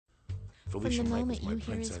Felicia From the Michaels, moment my you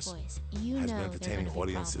hear his princess, voice, you has know been there are entertaining going to be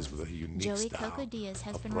audiences problems. with a unique Joey style Coco Diaz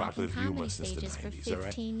has of been rocking provocative humor comedy since the stages for 90s, all right?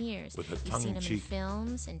 15 years. With her You've tongue seen in him in cheek,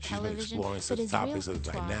 films and she's been television, exploring but such his real topics as the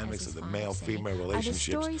patois, dynamics as of the he's fond of saying, male-female are the relationships,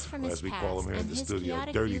 stories from or his as we call past them here in and the his studio,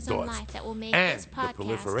 chaotic dirty views on thoughts, life that will make and this the podcast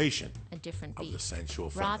proliferation a different of the beast. sensual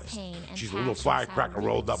Raw feminist. pain and She's a little passion is how I firecracker really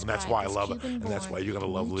rolled up, and that's why I describe love this her, and that's why you're going to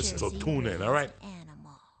Cuban-born love New listening. So Jersey tune in, all right? animal.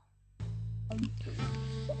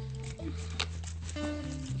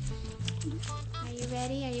 Are you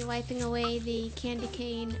ready? Are you wiping away the candy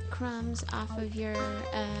cane crumbs off of your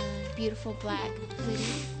beautiful black hoodie?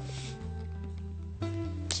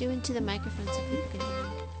 Chew into the microphone so people can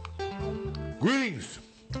hear you. Greetings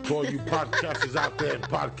to all you podcasters out there in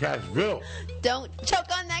Podcastville. Don't choke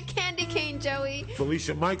on that candy cane, Joey.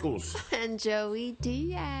 Felicia Michaels, And Joey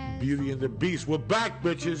Diaz. Beauty and the Beast. We're back,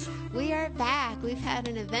 bitches. We are back. We've had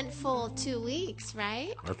an eventful 2 weeks,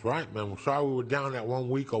 right? That's right, man. We're sorry we were down that 1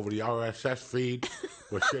 week over the RSS feed,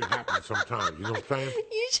 where shit happens sometimes. You know what I'm saying?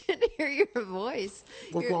 You should hear your voice.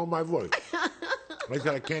 What's wrong with my voice? I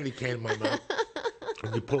got a candy cane in my mouth.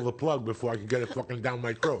 And you pull the plug before I can get it fucking down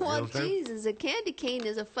my throat. Well, you know what I'm saying? Jesus, a candy cane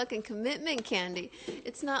is a fucking commitment candy.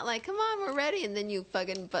 It's not like, come on, we're ready, and then you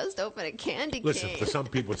fucking bust open a candy Listen, cane. for some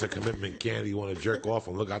people it's a commitment candy. You want to jerk off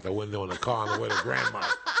and look out the window in the car on the way to grandma.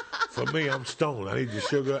 For me, I'm stoned. I need the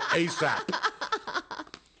sugar ASAP.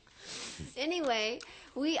 Anyway,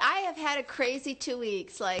 I have had a crazy 2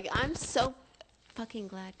 weeks. Like, I'm so fucking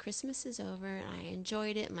glad Christmas is over and I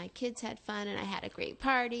enjoyed it. My kids had fun and I had a great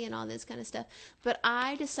party and all this kind of stuff. But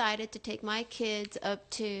I decided to take my kids up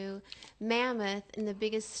to Mammoth in the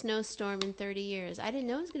biggest snowstorm in 30 years. I didn't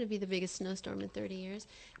know it was going to be the biggest snowstorm in 30 years.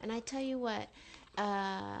 And I tell you what,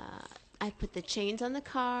 I put the chains on the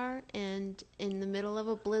car, and in the middle of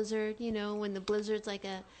a blizzard, you know, when the blizzard's like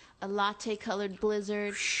a latte-colored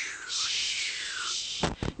blizzard,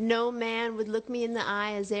 no man would look me in the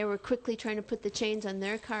eye as they were quickly trying to put the chains on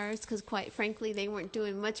their cars, because quite frankly, they weren't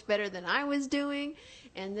doing much better than I was doing.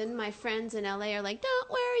 And then my friends in LA are like, don't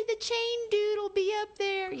worry, the chain dude will be up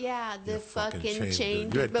there. Yeah, the fucking chain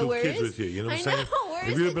dude. You had But two where kids is- with you, you know what I'm I saying? know, where If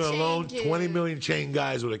is you'd the have been chain alone, dude? 20 million chain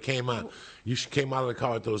guys would have came out. You came out of the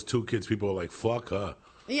car with those two kids. People were like, fuck her.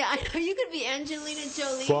 Yeah, I know. You could be Angelina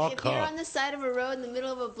Jolie. Fuck if you're her. on the side of a road in the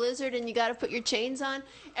middle of a blizzard and you got to put your chains on,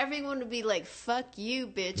 everyone would be like, fuck you,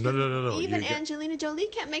 bitch. No. Even Angelina Jolie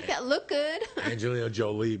can't make that look good. Angelina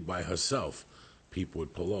Jolie by herself, people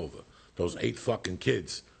would pull over. Those 8 fucking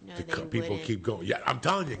kids. No, People wouldn't. keep going. Yeah, I'm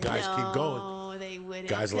telling you, guys, keep going. No, they wouldn't.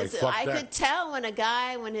 Guys are like, 'Cause fuck I that. could tell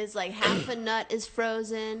when his like half a nut is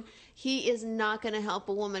frozen, he is not going to help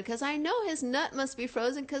a woman. Because I know his nut must be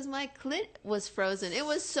frozen because my clit was frozen. It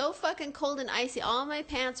was so fucking cold and icy. All my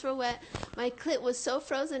pants were wet. My clit was so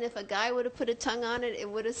frozen. If a guy would have put a tongue on it, it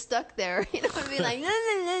would have stuck there. You know what I mean? Like, He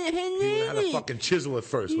would have had a fucking chisel at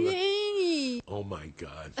first. Oh my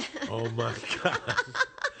God. Oh my God.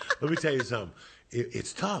 Let me tell you something.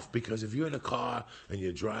 It's tough because if you're in a car and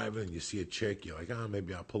you're driving and you see a chick, you're like,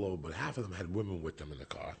 maybe I'll pull over. But half of them had women with them in the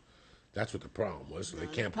car. That's what the problem was. So they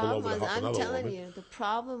can't pull over to help another woman. I'm telling you, the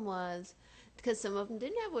problem was, because some of them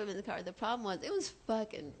didn't have women in the car, the problem was it was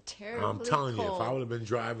fucking terribly I'm telling cold. you, if I would have been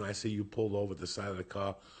driving, I see you pulled over at the side of the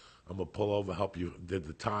car, I'm going to pull over, help you, did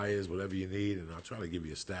the tires, whatever you need, and I'll try to give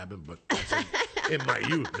you a stabbing. But that's in my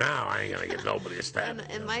youth now, I ain't going to give nobody a stabbing.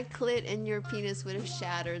 And my clit and your penis would have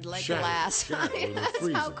shattered like Shattered, glass. shattered. It would have been That's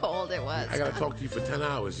freezing. how cold it was. I got to talk to you for 10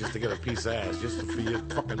 hours just to get a piece of ass, just for your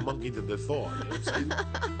fucking monkey to the thaw. You know what I'm saying?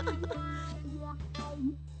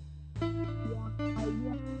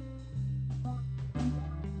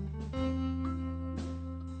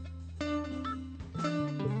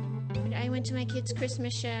 I went to my kid's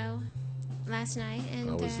Christmas show last night, and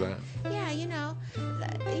How was that? Yeah,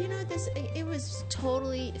 this it was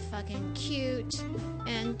totally fucking cute,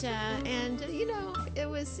 and it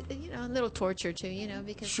was a little torture too,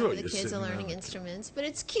 because Sure, some of the you're kids sitting are there learning like- instruments, but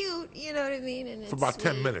it's cute, you know what I mean? And For it's about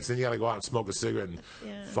 10 sweet. minutes. Then you got to go out and smoke a cigarette and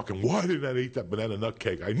Yeah. fucking, why didn't I eat that banana nut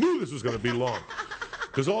cake? I knew this was going to be long.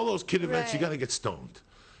 Because all those kid events, you Right. got to get stoned.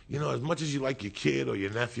 As much as you like your kid or your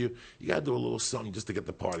nephew, you got to do a little something just to get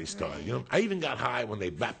the party started. Right. I even got high when they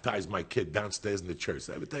baptized my kid downstairs in the church.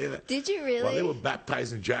 Did I ever tell you that? Did you really? While they were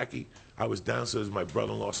baptizing Jackie, I was downstairs with my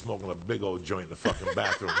brother-in-law smoking a big old joint in the fucking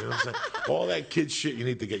bathroom. You know what I'm saying? All that kid shit, you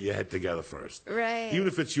need to get your head together first. Right. Even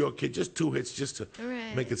if it's your kid, just 2 hits just to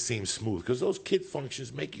Right. make it seem smooth. Because those kid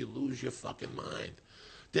functions make you lose your fucking mind.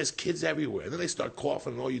 There's kids everywhere. And then they start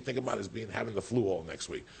coughing, and all you think about is having the flu all next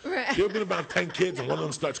week. Right. You ever been about 10 kids, and one of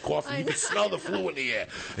them starts coughing? You can smell the flu in the air.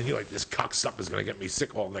 And you're like, this cocksucker's going to get me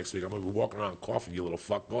sick all next week. I'm going to be walking around coughing, you little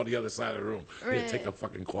fuck. Go to the other side of the room. Right. Here, take a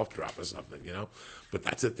fucking cough drop or something, you know? But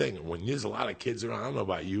that's the thing. When there's a lot of kids around, I don't know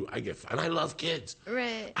about you, and I love kids.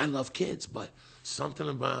 Right. I love kids, but something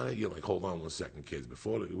about it, you're like, hold on 1 second, kids.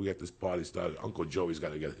 Before we get this party started, Uncle Joey's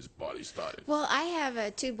got to get his party started. Well, I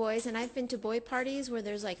have 2 boys, and I've been to boy parties where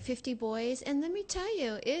there's like 50 boys, and let me tell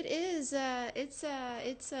you, it is,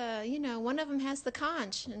 you know, one of them has the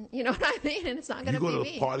conch, and you know what I mean, and it's not going to be me. You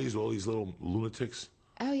go to parties with all these little lunatics?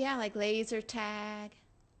 Oh yeah, like laser tag.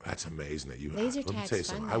 That's amazing that you Laser Let me tag's tell you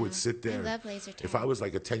fun, something. though. I would sit there. I love laser tag. If I was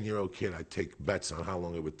like a 10-year-old kid, I'd take bets on how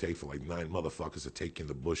long it would take for like 9 motherfuckers to take you in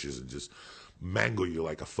the bushes and just mangle you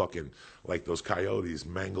like a fucking, like those coyotes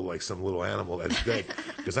mangle like some little animal that's dead.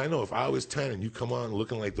 Because I know if I was 10 and you come on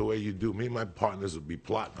looking like the way you do, me and my partners would be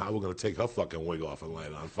plotting how we're going to take her fucking wig off and light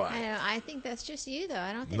it on fire. I know. I think that's just you, though.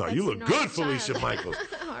 I don't think. No, that's you the look normal good, Felicia child. Michaels.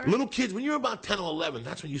 Right. Little kids, when you're about 10 or 11,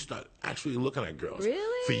 that's when you start actually looking at girls.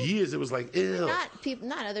 Really? For years, it was like, ew.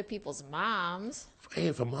 Not other people's moms. Hey,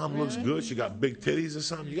 if a mom looks good, she got big titties or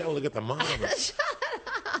something, you got to look at the mom. Shut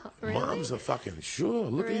up. Really? Moms are fucking, sure.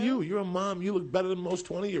 Look at Really? you. You're a mom. You look better than most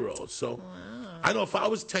 20-year-olds. So Wow. I know if I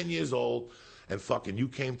was 10 years old and fucking you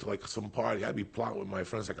came to like some party, I'd be plotting with my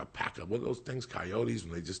friends like a pack of, what are those things, coyotes,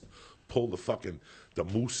 when they just pull the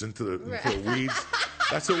moose into the weeds.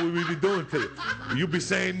 That's what we would be doing to you. You'd be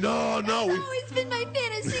saying, no. It's always been my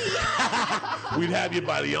fantasy. We'd have you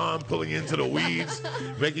by the arm, pulling you into the weeds,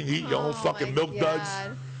 making you eat your own fucking milk duds.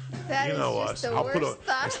 That You is know just us. the I'll put worst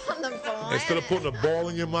thought on the planet. Instead of putting a ball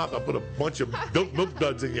in your mouth, I'll put a bunch of milk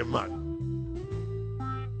duds in your mouth.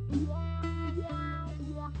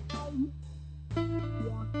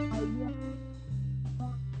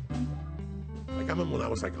 Like I remember when I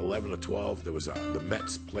was like 11 or 12, there was the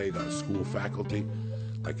Mets played on school faculty,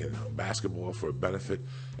 like in basketball for a benefit,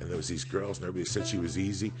 and there was these girls, and everybody said she was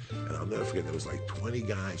easy, and I'll never forget, there was like 20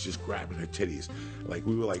 guys just grabbing her titties. Like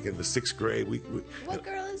we were like in the 6th grade. What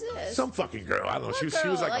girl is this? Some fucking girl. I don't know. What She was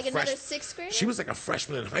girl? like Like a another freshman. 6th grader? She was like a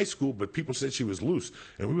freshman in high school, but people said she was loose.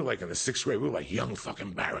 And we were like in the 6th grade. We were like young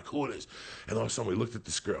fucking barracudas. And all of a sudden we looked at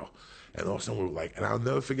this girl. And all of a sudden we were like, and I'll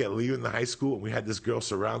never forget leaving the high school, and we had this girl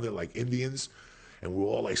surrounded like Indians. And we were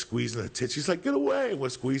all like squeezing her tits. She's like, get away. And we're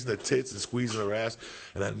squeezing her tits and squeezing her ass.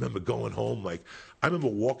 And I remember going home, like, I remember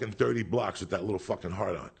walking 30 blocks with that little fucking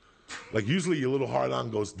heart on. Like, usually your little heart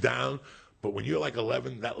on goes down. But when you're like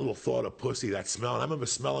 11, that little thought of pussy, that smell, and I remember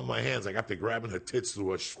smelling my hands, like after grabbing her tits through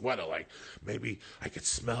her sweater, like maybe I could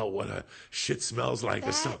smell what her shit smells like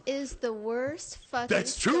or something. That is the worst fucking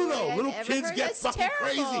That's true, though. story Little I've kids ever get heard. fucking That's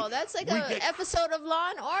terrible. crazy. That's like We an get- episode of Law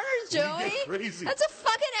and Order, Joey. get crazy. That's a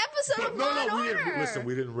fucking episode of Law and we Order. didn't. Listen,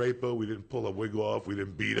 we didn't rape her. We didn't pull her wig off. We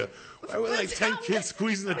didn't beat her. There were like 10 kids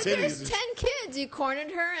squeezing the titties. There's 10 kids. You cornered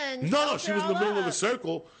her and No, helped she her was in the all middle of a up.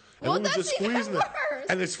 circle. And Well, we were just that's even squeezing her. worse.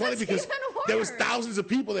 And it's funny That's because even there was worse. thousands of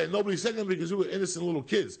people there. Nobody said anything because we were innocent little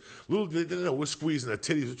kids. They didn't know we're squeezing her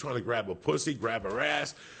titties. We're trying to grab her pussy, grab her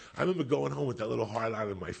ass. I remember going home with that little hard on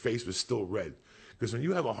and my face was still red. Because when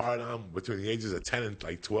you have a hard on between the ages of 10 and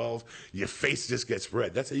like 12, your face just gets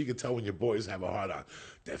red. That's how you can tell when your boys have a hard on.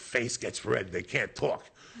 Their face gets red. They can't talk.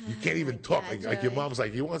 You can't even talk. God, Like your Joey. mom's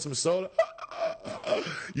like, you want some soda?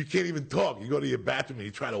 You can't even talk. You go to your bathroom and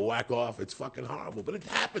you try to whack off. It's fucking horrible. But it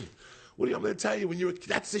happened. What do you, I'm going to tell you,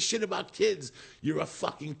 that's the shit about kids. You're a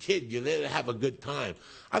fucking kid. You're there to have a good time.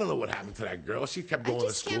 I don't know what happened to that girl. She kept I going to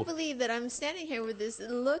just school. can't believe that I'm standing here with this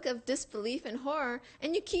look of disbelief and horror,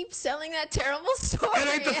 and you keep selling that terrible story.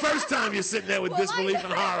 It ain't the first time you're sitting there with Well, disbelief I and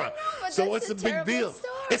know, horror. but So that's what's a the big terrible deal?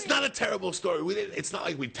 story. It's not a terrible story. It's not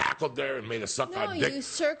like we tackled her and made her suck No, our dick. you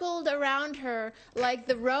circled around her like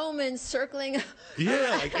the Romans circling.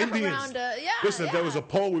 Yeah, like Indians. Around Listen, if there was yeah. a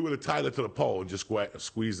pole, we would have tied her to the pole and just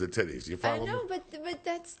squeezed the titties. You I follow know, me? but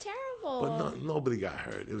that's terrible. But nobody got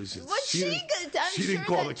hurt. It was just What she didn't- got- I'm she didn't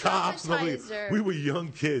sure call that the cops. Nobody. traumatized her. We were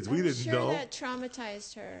young kids. We I'm didn't sure know. that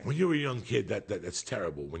traumatized her. When you're a young kid, that's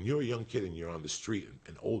terrible. When you're a young kid and you're on the street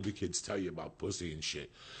and older kids tell you about pussy and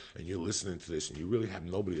shit, and you're listening to this and you really have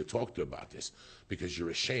nobody to talk to about this because you're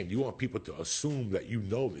ashamed. You want people to assume that you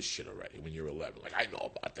know this shit already when you're 11. Like, I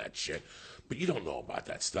know about that shit, but you don't know about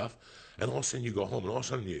that stuff. And all of a sudden you go home and all of a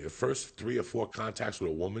sudden your first 3 or 4 contacts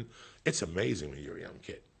with a woman, it's amazing when you're a young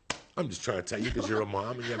kid. I'm just trying to tell you because you're a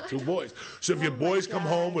mom and you have 2 boys. So if your boys come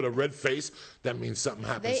home with a red face, that means something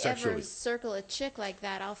happened sexually. If they ever circle a chick like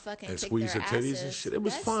that, I'll fucking and kick squeeze their her titties asses. and shit. It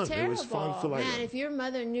was That's fun. Terrible. It was fun for like. Man, if your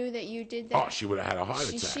mother knew that you did that, oh, she would have had a heart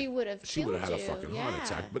attack. She would have. She would have had a fucking heart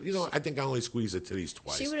attack. But you know, I think I only squeezed her titties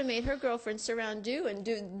twice. She would have made her girlfriend surround you and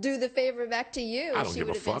do the favor back to you. I don't give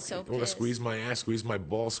a fuck. So you want to squeeze my ass, squeeze my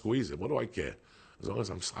ball, squeeze it. What do I care? As long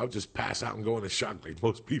as I'll just pass out and go into shock like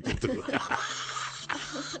most people do.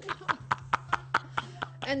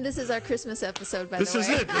 And this is our Christmas episode, by the way. This is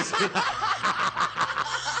it.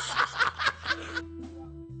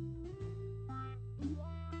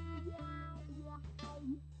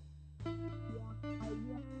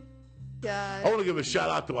 God. I want to give a shout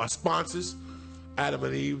out to our sponsors,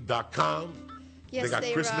 AdamandEve.com. Yes, they got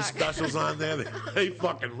Christmas rock. specials on there. They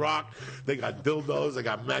fucking rock. They got dildos. They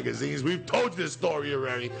got magazines. We've told you this story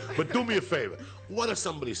already. But do me a favor. Order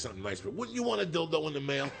somebody something nice. But wouldn't you want a dildo in the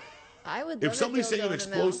mail? I would love If somebody sent an in the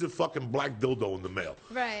mail. explosive fucking black dildo in the mail,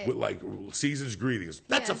 Right. with like season's greetings,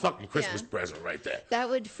 that's a fucking Christmas Yeah. present right there. That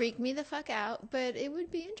would freak me the fuck out, but it would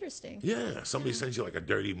be interesting. Yeah, somebody sends you like a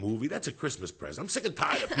dirty movie. That's a Christmas present. I'm sick and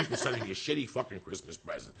tired of people sending you shitty fucking Christmas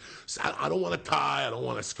presents. So I don't want a tie. I don't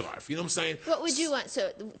want a scarf. You know what I'm saying? What would you want?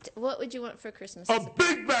 So, what would you want for Christmas? A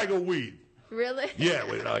big bag of weed. Really? Yeah,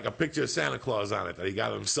 with like a picture of Santa Claus on it that he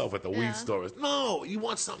got himself at the Yeah. weed store. No, you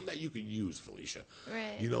want something that you can use, Felicia.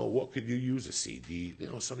 Right. You know, what could you use? A CD. You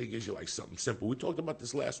know, somebody gives you like something simple. We talked about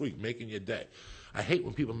this last week, making your day. I hate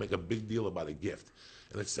when people make a big deal about a gift.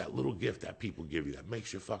 And it's that little gift that people give you that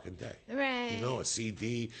makes your fucking day. Right. You know, a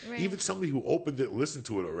CD. Right. Even somebody who opened it and listened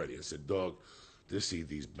to it already and said, dog, this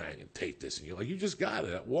CD's banging, take this. And you're like, you just got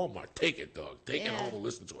it at Walmart. Take it, dog. Take it Yeah. home and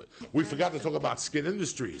listen to it. We forgot to talk about Skin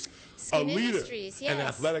Industries. Skin a leader Industries, in yes.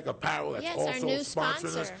 athletic apparel that's Yes, our also new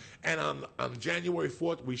sponsoring us. sponsor. And on January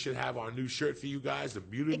 4th, we should have our new shirt for you guys, the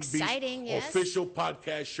Beauty and the Exciting, Beast yes. official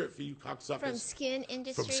podcast shirt for you cocksuckers. From Skin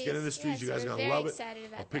Industries. From Skin Industries, Yes, you guys are we're going to very love it. excited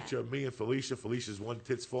about A picture of me and Felicia. Felicia's one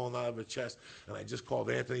tit's falling out of her chest. And I just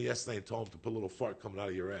called Anthony yesterday and told him to put a little fart coming out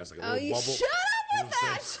of your ass, like a Oh, little you bubble. shut up You know with what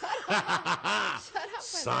I'm that. saying? Shut up with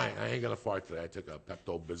Sign. I ain't gonna fart today. I took a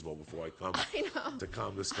Pepto-Bismol before I come I know. to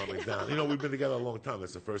calm the stomach down. You know, we've been together a long time.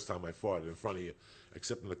 That's the first time I farted in front of you.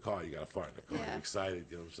 Except in the car, you gotta fart in the car. Yeah. You're excited.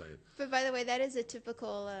 You know what I'm saying? But by the way, that is a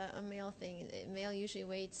typical a male thing. A male usually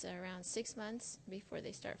waits around 6 months before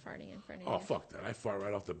they start farting in front of Oh, you. fuck that. I fart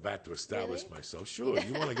right off the bat to establish Really? myself. Sure,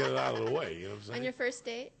 you want to get it out of the way. You know what I'm saying? On your first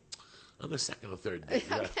date? On the second or third date.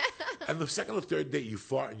 Yeah. And the second or third date, you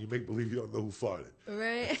fart and you make believe you don't know who farted.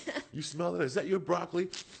 Right. You smell it? Is that your broccoli?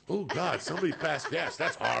 Oh, God, somebody passed gas.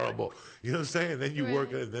 That's horrible. You know what I'm saying? And then you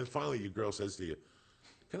work it, and then finally your girl says to you,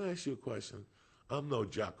 can I ask you a question? I'm no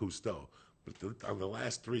Jacques Cousteau, but on the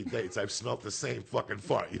last 3 dates, I've smelled the same fucking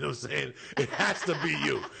fart. You know what I'm saying? It has to be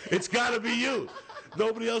you. It's got to be you.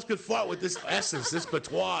 Nobody else could fart with this essence, this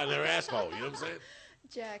patois in their asshole. You know what I'm saying?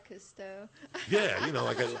 Jacques Cousteau. Yeah, you know,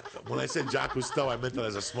 like when I said Jacques Cousteau, I meant that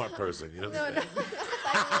as a smart person. You know what I'm saying? I meant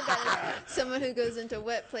that as someone who goes into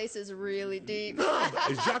wet places really deep. No,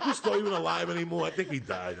 is Jacques Cousteau even alive anymore? I think he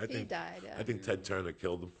died. He died, yeah. I think Ted Turner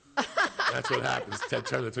killed him. That's what happens. Ted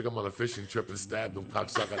Turner took him on a fishing trip and stabbed him,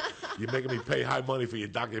 cocksucker. You're making me pay high money for your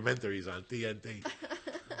documentaries on TNT.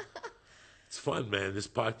 It's fun, man. This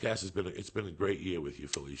podcast it's been a great year with you,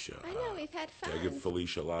 Felicia. I know, we've had fun. I give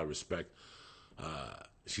Felicia a lot of respect.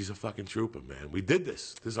 She's a fucking trooper, man. We did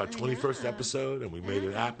this. This is our 21st episode, and we made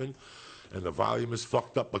it happen. And the volume is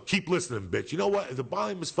fucked up, but keep listening, bitch. You know what? If the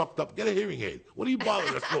volume is fucked up, get a hearing aid. What are you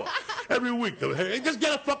bothering us for? Every week, just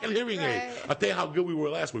get a fucking hearing aid. Right. I'll tell you how good we were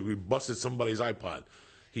last week. We busted somebody's iPod.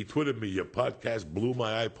 He tweeted me, your podcast blew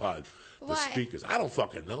my iPod. The Why? speakers. I don't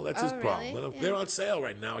fucking know. That's his Oh, problem. really? They're on sale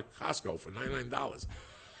right now at Costco for $99.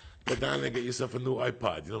 Go down there and get yourself a new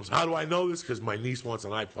iPod. You know what I'm saying? How do I know this? Because my niece wants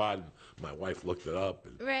an iPod, and my wife looked it up.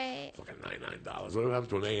 And Right. fucking $99. What happens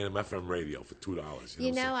to an AM FM radio for $2?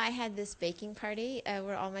 You know, I had this baking party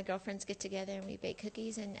where all my girlfriends get together and we bake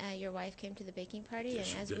cookies, and your wife came to the baking party, Yes,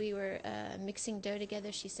 she and as did. we were mixing dough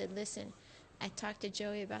together, she said, listen, I talked to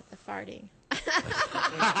Joey about the farting.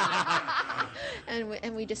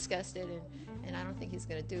 and we discussed it, and I don't think he's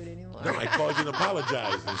going to do it anymore. No, I called you and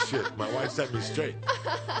apologized and shit. My wife set me straight.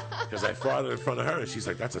 Because I farted in front of her, and she's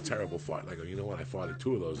like, that's a terrible fart. And I go, you know what? I farted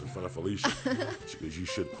 2 of those in front of Felicia. She goes, you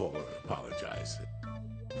should call her and apologize.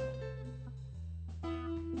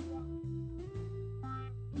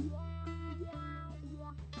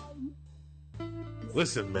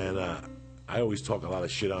 Listen, man, I always talk a lot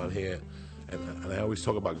of shit on here, and I always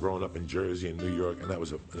talk about growing up in Jersey and New York, and that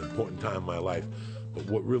was an important time in my life. But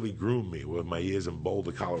what really groomed me were my years in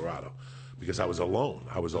Boulder, Colorado, because I was alone.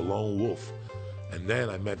 I was a lone wolf. And then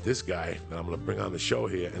I met this guy that I'm going to bring on the show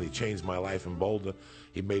here, and he changed my life in Boulder.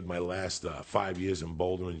 He made my last 5 years in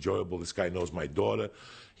Boulder enjoyable. This guy knows my daughter.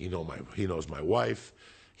 He knows my wife.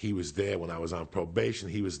 He was there when I was on probation.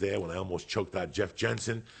 He was there when I almost choked out Jeff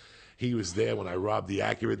Jensen. He was there when I robbed the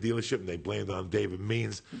Acura dealership, and they blamed it on David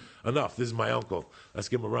Means. Enough. This is my uncle. Let's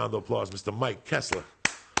give him a round of applause, Mr. Mike Kessler.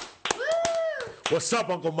 Woo! What's up,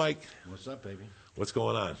 Uncle Mike? What's up, baby? What's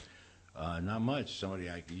going on? Not much. Somebody,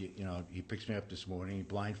 he picks me up this morning, he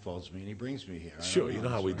blindfolds me, and he brings me here. Sure, you know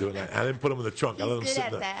how we do it. I didn't put him in the trunk. I let him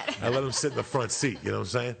sit in I let him sit in the front seat. You know what I'm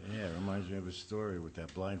saying? Yeah, it reminds me of a story with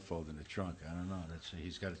that blindfold in the trunk. I don't know.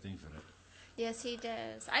 He's got a thing for that. Yes, he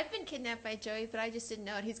does. I've been kidnapped by Joey, but I just didn't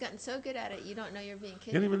know it. He's gotten so good at it, you don't know you're being kidnapped.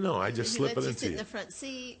 You don't even know. I just slip it into you. He lets you sit in the front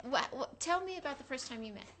seat. Tell me about the first time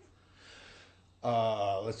you met.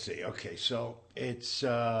 Let's see. Okay, so it's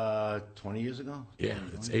 20 years ago? Yeah,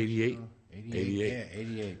 it's 88. 88. Yeah,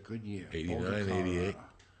 88. Good year. 89, 88.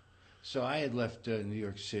 So I had left New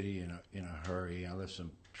York City in a hurry. I left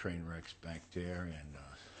some train wrecks back there,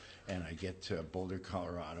 and I get to Boulder,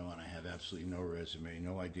 Colorado, and I have absolutely no resume,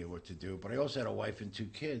 no idea what to do. But I also had a wife and 2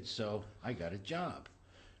 kids, so I got a job.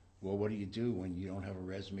 Well, what do you do when you don't have a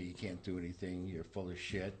resume? You can't do anything. You're full of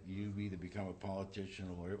shit. You either become a politician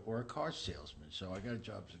or a car salesman. So I got a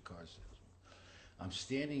job as a car salesman. I'm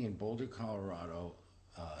standing in Boulder, Colorado,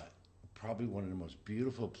 probably one of the most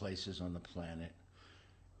beautiful places on the planet,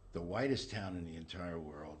 the whitest town in the entire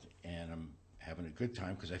world, and I'm having a good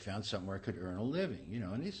time because I found something where I could earn a living,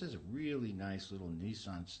 and this is a really nice little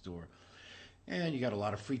Nissan store, and you got a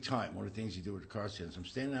lot of free time. One of the things you do with the car sales, I'm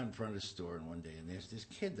standing out in front of the store one day, and there's this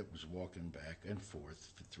kid that was walking back and forth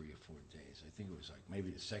for 3 or 4 days. I think it was like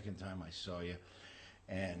maybe the second time I saw you,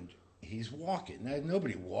 and he's walking. Now,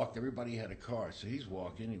 nobody walked. Everybody had a car. So he's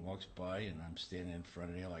walking. He walks by, and I'm standing in front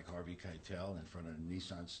of there like Harvey Keitel in front of the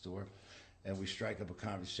Nissan store. And we strike up a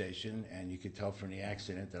conversation, and you could tell from the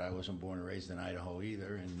accent that I wasn't born and raised in Idaho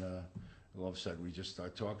either. And all of a sudden, we just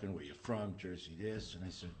start talking. Where you from? Jersey this. And I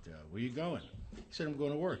said, where you going? He said, I'm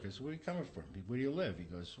going to work. I said, where you coming from? Where do you live? He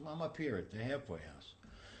goes, well, I'm up here at the halfway house.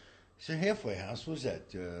 I said, halfway house? What's that,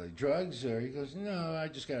 drugs? Or he goes, no, I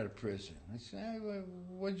just got out of prison. I said, hey,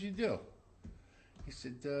 what'd you do? He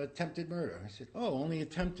said, attempted murder. I said, oh, only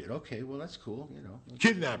attempted. Okay, well, that's cool,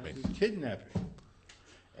 Kidnapping. Kidnapping.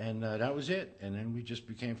 And that was it. And then we just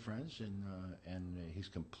became friends, and he's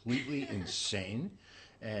completely insane.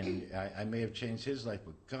 And I may have changed his life,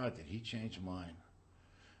 but God, did he change mine.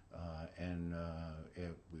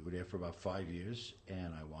 We were there for about 5 years,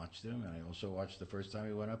 and I watched him, and I also watched the first time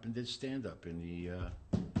he went up and did stand-up in the,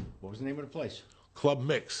 what was the name of the place? Club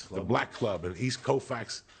Mix, the Black Club in East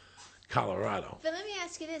Colfax, Colorado. But let me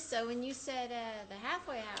ask you this. So when you said the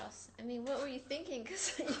halfway house, I mean, what were you thinking?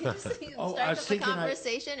 Because you start up a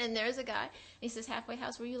conversation, and there's a guy, and he says halfway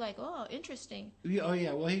house. Were you like, oh, interesting? Yeah, oh,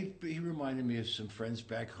 yeah. Well, he reminded me of some friends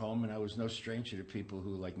back home, and I was no stranger to people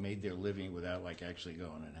who, made their living without, actually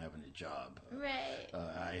going and having a job. Right.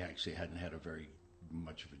 I actually hadn't had a very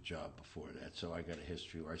much of a job before that, so I got a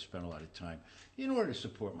history where I spent a lot of time in order to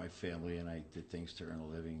support my family, and I did things to earn a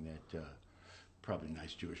living that probably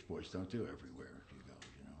nice Jewish boys don't do everywhere. If you go,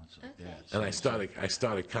 it's like that. And I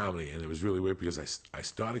started comedy, and it was really weird because I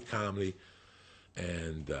started comedy,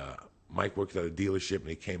 and Mike worked at a dealership, and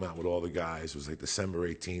he came out with all the guys. It was like December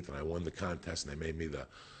 18th, and I won the contest, and they made me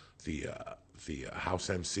the house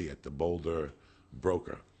MC at the Boulder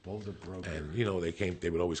Broker. Boulder Broker. And they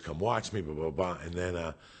would always come watch me, blah blah blah. And then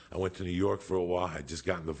I went to New York for a while. I had just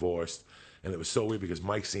gotten divorced. And it was so weird because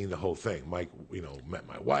Mike seen the whole thing. Mike, met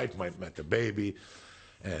my wife, Mike met the baby,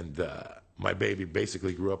 and my baby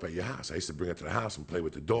basically grew up at your house. I used to bring her to the house and play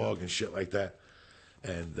with the dog and shit like that.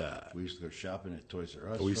 And we used to go shopping at Toys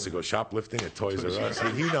R Us. We used to go shoplifting at Toys R Us.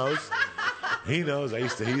 He knows. He knows.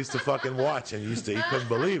 He used to fucking watch, and he couldn't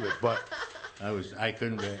believe it. But I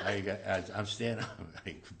couldn't. I'm standing.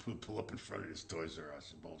 I pull up in front of this Toys R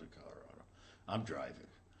Us in Boulder, Colorado. I'm driving.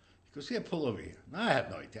 He goes, yeah, pull over here. No, I have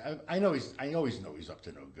no idea. I always know he's up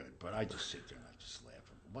to no good, but I just sit there and I just laugh.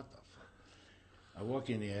 What the fuck? I walk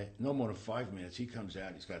in there, no more than 5 minutes, he comes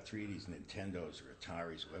out, he's got 3 of these Nintendos or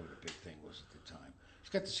Ataris, whatever the big thing was at the time. He's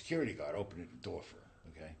got the security guard opening the door for him,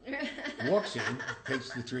 okay? Walks in,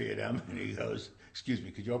 takes the 3 of them, and he goes, excuse me,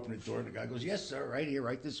 could you open the door? And the guy goes, yes, sir, right here,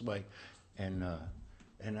 right this way. And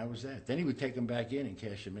that was that. Then he would take them back in and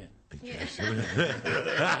cash them in. He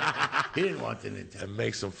didn't want the Nintendo. And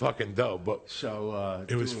make some fucking dough. But so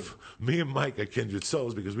it was me and Mike are kindred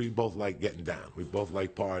souls because we both like getting down. We both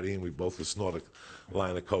like partying. We both would snort a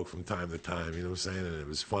line of coke from time to time. You know what I'm saying? And it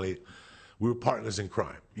was funny. We were partners in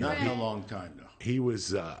crime. Not in a long time though. He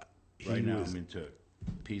was. Right now I'm into it.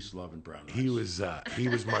 Peace, love, and brown rice.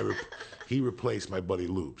 He replaced my buddy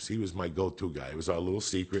Loops. He was my go-to guy. It was our little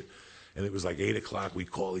secret. And it was like 8 o'clock.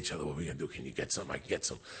 We'd call each other. What are we going to do? Can you get some? I can get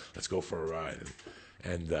some. Let's go for a ride.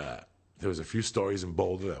 And there was a few stories in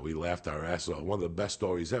Boulder that we laughed our ass off. One of the best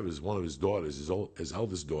stories ever is one of his daughters, his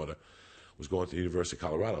eldest daughter, was going to the University of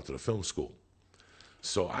Colorado to the film school.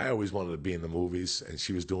 So I always wanted to be in the movies, and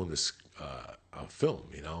she was doing this film,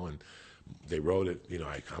 you know, and they wrote it, you know,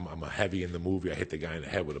 I'm a heavy in the movie. I hit the guy in the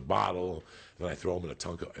head with a bottle, then I throw him in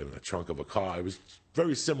the trunk of a car. It was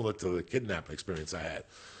very similar to the kidnapping experience I had.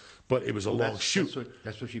 But it was a long shoot.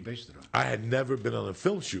 That's what she based it on. I had never been on a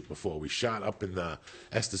film shoot before. We shot up in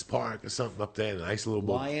Estes Park or something up there in a nice little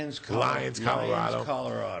Lyons,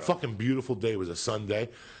 Colorado. Fucking beautiful day. It was a Sunday.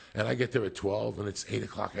 And I get there at 12, and it's 8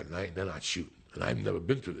 o'clock at night, and they're not shooting. And I've never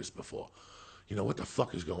been through this before. You know, what the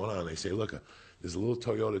fuck is going on? They say, look, there's a little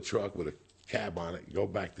Toyota truck with a cab on it. Go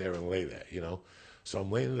back there and lay there, you know. So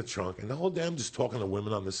I'm laying in the trunk, and the whole day I'm just talking to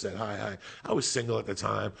women on the set. Hi. I was single at the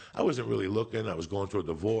time. I wasn't really looking. I was going through a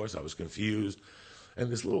divorce. I was confused. And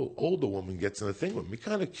this little older woman gets in the thing with me,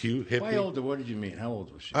 kind of cute, hippie. Why older? What did you mean? How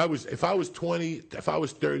old was she? If I was 20, if I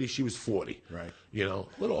was 30, she was 40. Right. You know,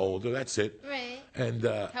 a little older. That's it. Right. And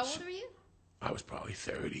how old were you? I was probably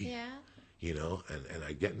 30. Yeah. You know, and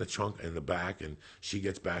I get in the trunk in the back, and she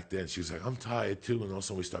gets back there, and she was like, I'm tired too. And all of a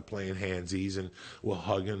sudden we start playing handsies, and we're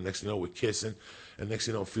hugging. Next thing you know, we're kissing. And next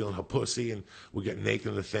thing you know, I'm feeling her pussy, and we're getting naked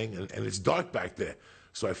in the thing, and it's dark back there.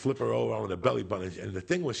 So I flip her over on the belly button, and the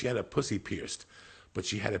thing was she had her pussy pierced, but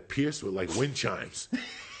she had it pierced with like wind chimes.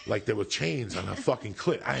 Like there were chains on her fucking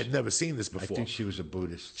clit. I had never seen this before. I think she was a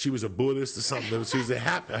Buddhist. She was a Buddhist or something. She was a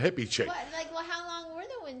hippie chick. What? Like, well, how long were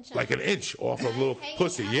the wind chimes? Like an inch off a little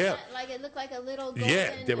pussy, yeah. Like it looked like a little golden,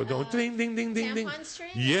 yeah, they were going ding, ding, ding, ding, ding. String?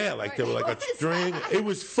 Yeah, like they were like a string. It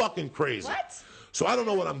was fucking crazy. What? So I don't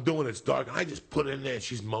know what I'm doing. It's dark. And I just put it in there, and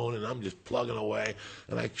she's moaning. I'm just plugging away.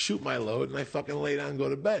 And I shoot my load, and I fucking lay down and go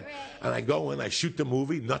to bed. Right. And I go in, I shoot the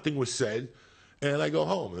movie. Nothing was said. And I go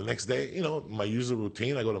home. And the next day, you know, my usual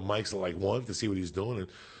routine, I go to Mike's at like 1 to see what he's doing.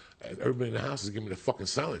 And everybody in the house is giving me the fucking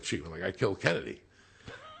silent treatment, like I killed Kennedy.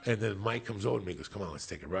 And then Mike comes over to me and goes, come on, let's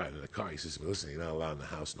take a ride in the car. He says to me, listen, you're not allowed in the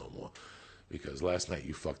house no more. Because last night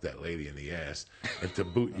you fucked that lady in the ass. And to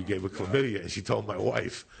boot, you gave her chlamydia. And she told my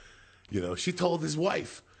wife. You know, she told his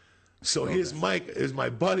wife. So here's Mike is my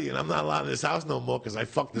buddy, and I'm not allowed in this house no more because I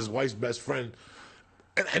fucked his wife's best friend.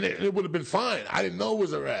 And it would have been fine. I didn't know it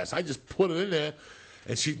was her ass. I just put it in there.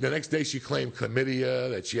 And the next day she claimed chlamydia,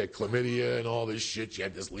 that she had chlamydia and all this shit. She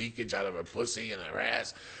had this leakage out of her pussy and her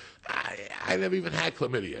ass. I never even had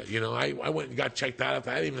chlamydia. You know, I went and got checked out after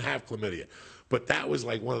I didn't even have chlamydia. But that was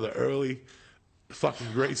like one of the early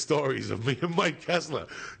fucking great stories of me and Mike Kessler.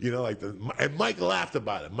 You know, and Mike laughed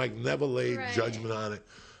about it. Mike never laid judgment on it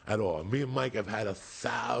at all. Me and Mike have had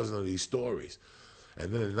 1,000 of these stories.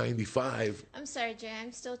 And then in 95... I'm sorry, Jay.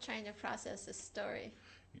 I'm still trying to process this story.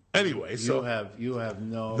 Anyway, so... You have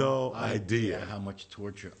no idea how much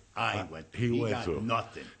torture I went through. He went through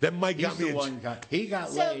nothing. Then Mike He's got me... He got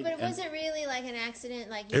so, laid. But was it really like an accident?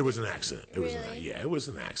 Like it was an accident. It really? was it was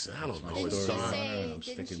an accident. I don't know.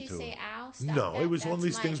 Didn't she say, ow, stop no, that, it was one of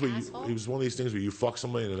these things where asshole? it was one of these things where you fuck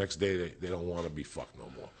somebody and the next day they don't want to be fucked no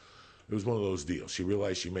more. It was one of those deals. She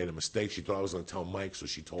realized she made a mistake. She thought I was going to tell Mike, so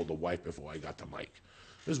she told the wife before I got to Mike.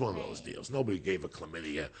 It was one of those deals. Nobody gave her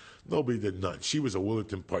chlamydia. Nobody did none. She was a willing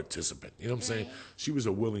participant. You know what I'm saying? She was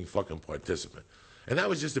a willing fucking participant. And that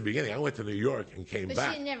was just the beginning. I went to New York and came back.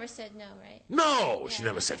 But she never said no, right? No, she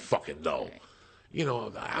never said fucking no. Right. You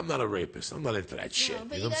know, I'm not a rapist. I'm not into that shit. No,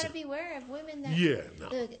 but you got to be aware of women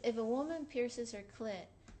that... Look, if a woman pierces her clit,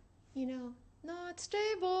 you know... Not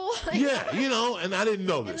stable. Yeah, you know, and I didn't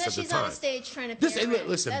know this at the time. Unless she's on stage trying to pierce.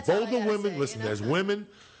 Listen, Boulder women, listen, there's women,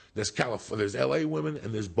 there's California, there's LA women,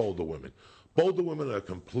 and there's Boulder women. Boulder women are a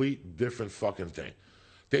complete different fucking thing.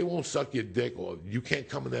 They won't suck your dick, or you can't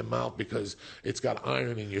come in their mouth because it's got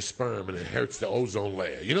iron in your sperm and it hurts the ozone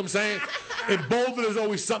layer. You know what I'm saying? In Boulder, there's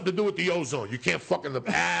always something to do with the ozone. You can't fuck in the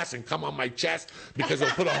ass and come on my chest because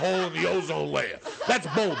it'll put a hole in the ozone layer. That's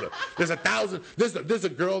Boulder. There's 1,000. There's a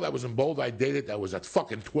girl that was in Boulder I dated that was at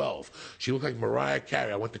fucking 12. She looked like Mariah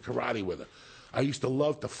Carey. I went to karate with her. I used to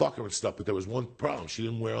love to fuck her and stuff, but there was one problem. She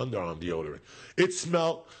didn't wear underarm deodorant. It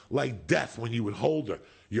smelled like death when you would hold her.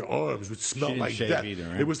 Your arms would smell like death. Either,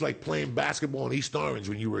 right? It was like playing basketball in East Orange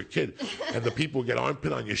when you were a kid. And the people would get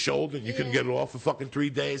armpit on your shoulder and you couldn't get it off for fucking 3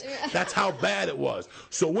 days. That's how bad it was.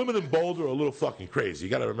 So women in Boulder are a little fucking crazy. You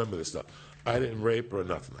got to remember this stuff. I didn't rape her or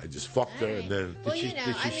nothing. I just fucked her, and then... Well, Did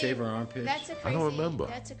she shave her armpits? That's a crazy, I don't remember.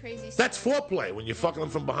 That's a crazy story. That's foreplay. When you're fucking them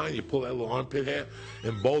from behind, you pull that little armpit hair,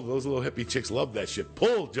 and both those little hippie chicks love that shit.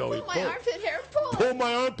 Pull, Joey, Pull my armpit hair, pull. Pull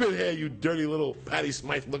my armpit hair, you dirty little Patty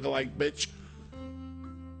Smythe lookalike bitch.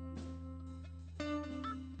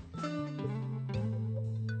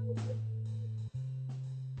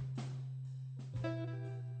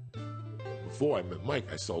 Before I met Mike,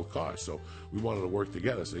 I sold cars, so we wanted to work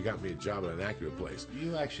together. So he got me a job at an Acura place.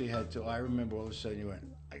 You actually had to. I remember all of a sudden you went,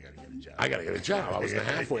 I gotta get a job. I gotta get a job. I was in a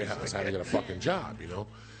halfway house. I had to get a fucking job, you know?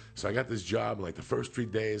 So I got this job, and like the first 3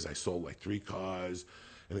 days, I sold like 3 cars,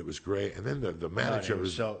 and it was great. And then the manager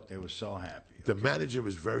they were so happy. The manager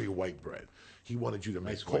was very white bread. He wanted you to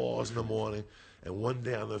make calls in the morning. And one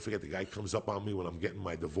day, I'll never forget, the guy comes up on me when I'm getting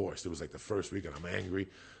my divorce. It was like the first week, and I'm angry.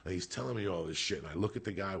 And he's telling me all this shit. And I look at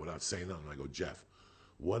the guy without saying nothing. And I go, Jeff,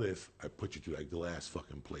 what if I put you through that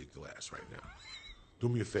fucking plate glass right now? Do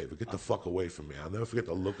me a favor. Get the fuck away from me. I'll never forget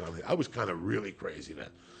the look on it. I was kind of really crazy then.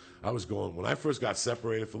 I was going, when I first got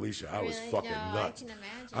separated, Felicia, I was fucking nuts. I can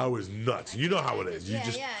imagine. I was nuts. You know how it is. You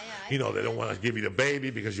you know, they don't want to give you the baby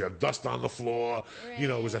because you have dust on the floor. Right. You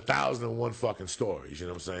know, it was 1,001 fucking stories. You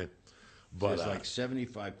know what I'm saying? But there's like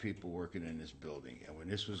 75 people working in this building, and when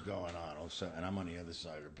this was going on, all of a sudden, and I'm on the other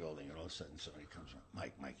side of the building, and all of a sudden somebody comes up,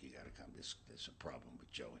 Mike, you got to come. There's a problem with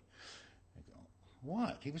Joey. I go,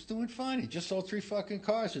 what? He was doing fine. He just sold 3 fucking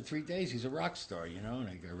cars in 3 days. He's a rock star, you know. And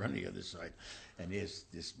I go run the other side, and there's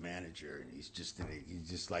this manager, and he's just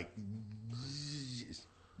like,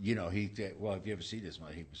 you know, well, if you ever see this,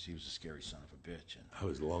 he was a scary son of a bitch. And that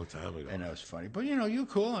was a long time ago. And that was funny. But you know, you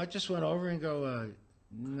cool. I just went over and go.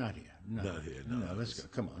 Not here. No, let's go.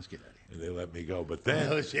 Come on, let's get out of here. And they let me go. But then...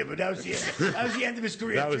 That was the end. That was the end of his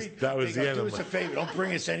career. that was the end do of us a favor. Don't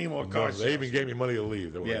bring us any more cars. They even gave me money to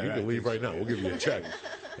leave. They were like, you can leave right now. We'll give you a check.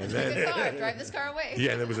 And then... Drive this car away.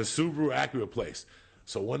 Yeah, and there was a Subaru Acura place.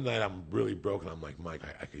 So one night I'm really broken. I'm like, Mike,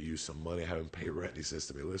 I could use some money. I haven't paid rent. He says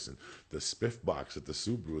to me, listen, the spiff box at the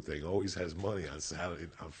Subaru thing always has money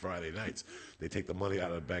on Friday nights. They take the money out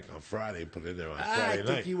of the bank on Friday and put it in there on Friday night.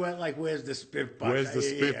 I think you went like, where's the spiff box? Where's the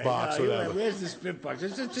spiff box? No, went, where's the spiff box?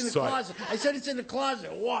 It's in the closet. I said it's in the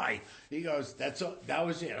closet. Why? He goes, that's all. That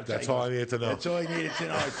was it. That's all I needed to know. That's all I needed to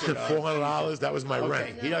know. I said, $400. That was my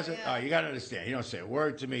rent. He doesn't. Oh, you got to understand. He don't say a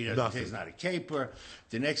word to me. He's not a caper.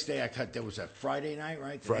 The next day There was a Friday night,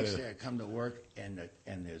 right? The next day I come to work, and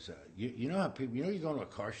there's a. You know how people. You know, you go to a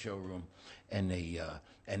car showroom, and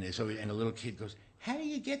and a little kid goes, "How do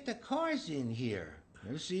you get the cars in here?" You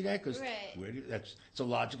ever see that? Because it's a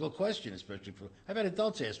logical question, especially for. I've had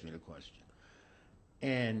adults ask me the question.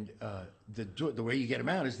 And the way you get them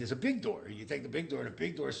out is there's a big door. You take the big door, and the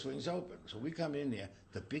big door swings open. So we come in there.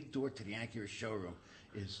 The big door to the Acura showroom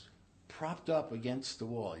is propped up against the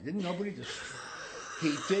wall. Nobody just. He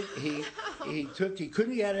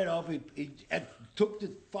couldn't get it off. He took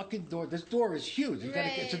the fucking door. This door is huge.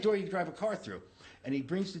 It's a door you can drive a car through. And he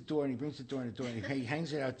brings the door, and he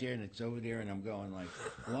hangs it out there, and it's over there, and I'm going like,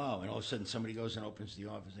 wow. And all of a sudden somebody goes and opens the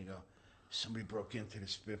office, and they go, somebody broke into the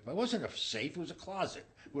spiff. It wasn't a safe. It was a closet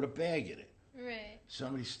with a bag in it. Right.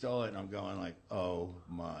 Somebody stole it, and I'm going like, oh,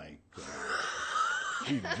 my God.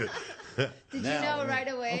 Did you know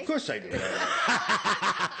right away? Of course I did.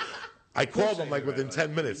 I called him like within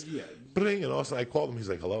 10 minutes. Yeah. Bring, and also I called him. He's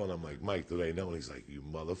like, hello. And I'm like, Mike, do they know? And he's like, you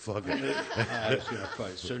motherfucker.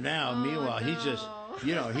 So now, meanwhile, he just,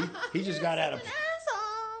 you know, he just got out of...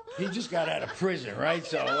 He just got out of prison, right?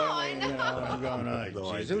 So, I'm going, it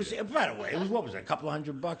was, by the way, what was it, a couple of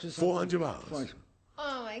 $100 or something? $400.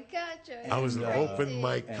 Oh, my God, Joey. I was an open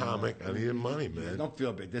mic comic. I needed money, man. Don't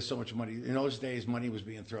feel big. There's so much money. In those days, money was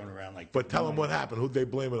being thrown around like... But tell them what happened. Who'd they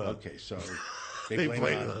blame it on? Okay, so... They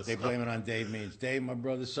blame it on Dave Means. Dave, my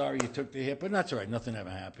brother, sorry you took the hit, but that's all right. Nothing ever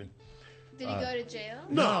happened. Did he go to jail?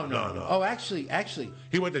 No. Oh, actually,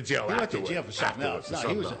 he went to jail. He went to jail for something else. No,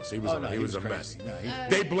 he was a mess. No,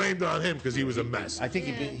 they blamed on him because he was a mess. I think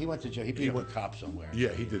he went to jail. He beat up a cop somewhere. Yeah,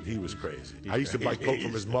 he did. He was crazy. I used to buy coke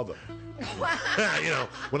from his mother. You know,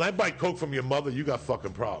 when I buy coke from your mother, you got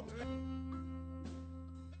fucking problems.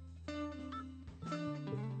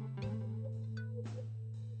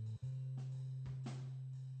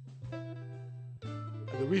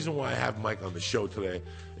 The reason why I have Mike on the show today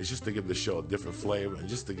is just to give the show a different flavor and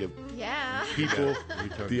just to give people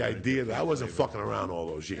the idea that I wasn't fucking around all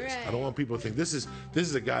those years. Right. I don't want people to think this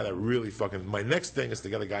is a guy that really fucking. My next thing is to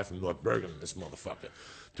get a guy from North Bergen, this motherfucker,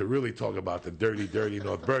 to really talk about the dirty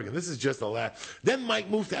North Bergen. This is just the last. Then Mike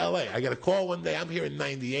moved to L.A. I got a call one day. I'm here in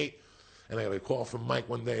 '98. And I got a call from Mike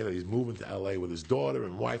one day that he's moving to L.A. with his daughter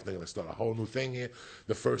and wife. They're going to start a whole new thing here.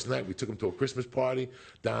 The first night, we took him to a Christmas party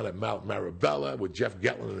down at Mount Marabella with Jeff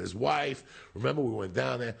Getlin and his wife. Remember, we went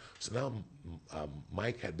down there. So now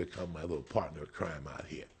Mike had become my little partner of crime out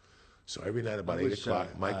here. So every night about 8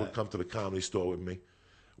 o'clock, Mike would come to the Comedy Store with me.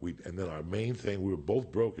 And then our main thing, we were both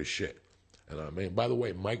broke as shit. And by the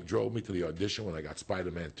way, Mike drove me to the audition when I got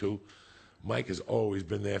Spider-Man 2. Mike has always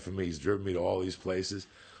been there for me. He's driven me to all these places.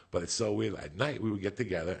 But it's so weird. At night, we would get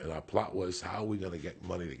together, and our plot was, how are we going to get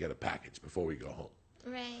money to get a package before we go home?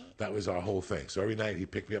 Right. That was our whole thing. So every night,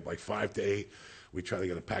 he'd pick me up like 5 to 8. We'd try to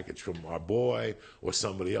get a package from our boy or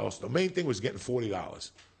somebody else. The main thing was getting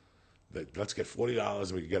 $40. Let's get $40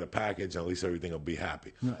 and we can get a package, and at least everything will be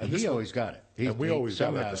happy. No, and he always got it. And we always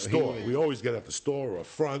got it at the store. We always get it at the store or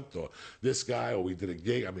front or this guy, or we did a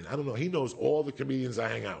gig. I mean, I don't know. He knows all the comedians I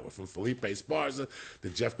hang out with, from Felipe Esparza to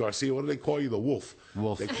Jeff Garcia. What do they call you? The Wolf.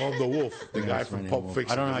 Wolf. They call him the Wolf. The guy from Pulp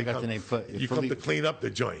Fiction. I don't know how I got the name. You come to clean up the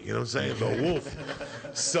joint. You know what I'm saying? The Wolf.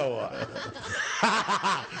 So.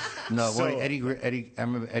 No, Eddie. I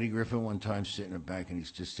remember Eddie Griffin one time sitting in the back, and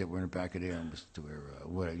he's just we're in the back of there, and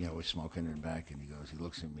we're smoking in the back, and he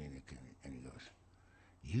looks at me and he goes,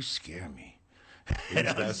 "You scare me."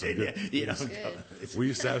 We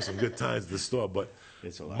used to have some good times at the store, but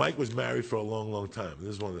Mike was married for a long, long time.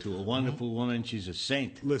 This is one of to a wonderful woman. She's a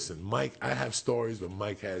saint. Listen, Mike, I have stories, but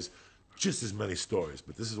Mike has just as many stories.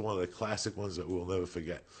 But this is one of the classic ones that we'll never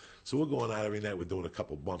forget. So we're going out every night. We're doing a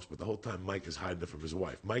couple bumps, but the whole time Mike is hiding it from his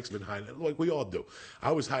wife. Mike's been hiding it like we all do.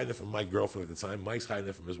 I was hiding it from my girlfriend at the time. Mike's hiding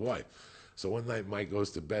it from his wife. So one night Mike goes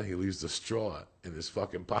to bed. He leaves the straw in his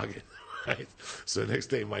fucking pocket. Right? So the next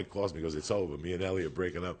day Mike calls me. He goes, "It's over. Me and Ellie are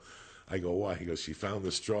breaking up." I go, "Why?" He goes, "She found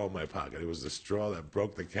the straw in my pocket. It was the straw that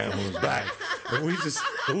broke the camel's back." And we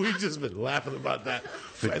just been laughing about that.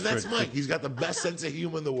 And that's Mike. He's got the best sense of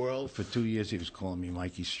humor in the world. For 2 years, he was calling me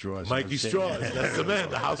Mikey Straws. Mikey Straws. That's the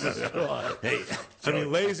man. The house is straw. Hey, I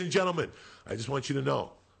mean, ladies and gentlemen, I just want you to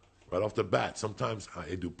know, right off the bat, sometimes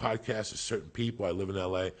I do podcasts with certain people. I live in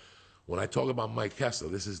L.A. When I talk about Mike Kessler,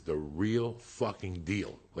 this is the real fucking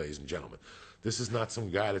deal, ladies and gentlemen. This is not some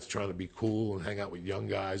guy that's trying to be cool and hang out with young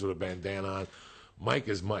guys with a bandana on. Mike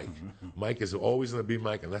is Mike. Mike is always going to be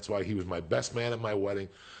Mike, and that's why he was my best man at my wedding.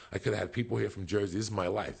 I could have had people here from Jersey. This is my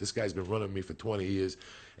life. This guy's been running me for 20 years,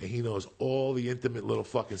 and he knows all the intimate little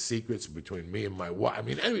fucking secrets between me and my wife. I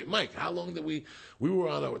mean, anyway, Mike, how long did we were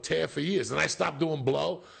on a tear for years, and I stopped doing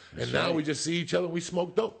blow, and now we just see each other and we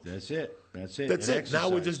smoke dope. That's it. That's it. That's it. Now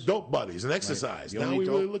we're just dope buddies and exercise. Now we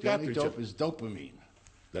really look after each other. The only dope is dopamine.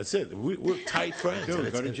 That's it. We're tight friends. Dude,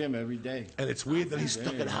 go to the gym every day. And it's weird that he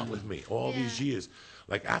stuck it out with me all these years.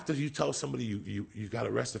 Like after you tell somebody you got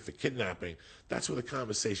arrested for kidnapping, that's where the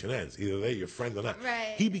conversation ends. Either they're your friend or not.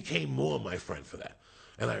 Right. He became more my friend for that.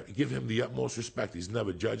 And I give him the utmost respect. He's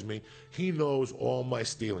never judged me. He knows all my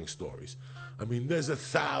stealing stories. I mean, there's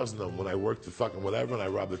 1,000 of them when I worked the fucking whatever and I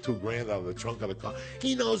robbed the $2,000 out of the trunk of the car.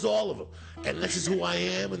 He knows all of them. And this is who I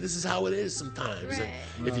am and this is how it is sometimes. Right.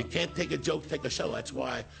 And if you can't take a joke, take a show. That's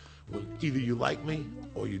why either you like me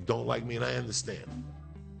or you don't like me, and I understand.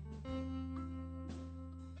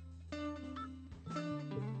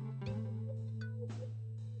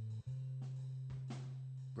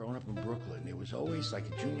 Growing up in Brooklyn, there was always like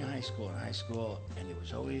a junior high school and high school, and there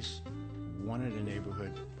was always one in the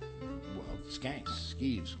neighborhood, well, skanks,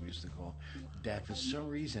 skeeves we used to call, that for some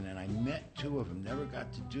reason, and I met two of them, never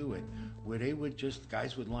got to do it, where they would just,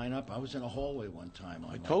 guys would line up. I was in a hallway one time.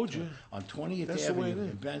 I told you. On 20th That's the way it Avenue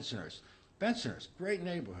is. in Bensonhurst. Bensonhurst, great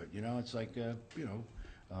neighborhood, you know, it's like,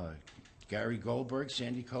 Gary Goldberg,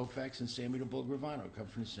 Sandy Koufax, and Sammy the Bull Gravano come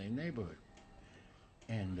from the same neighborhood.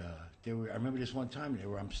 And I remember this one time,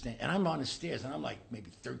 I'm on the stairs, and I'm like maybe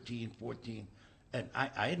 13, 14, and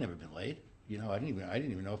I had never been laid. You know, I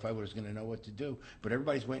didn't even know if I was going to know what to do. But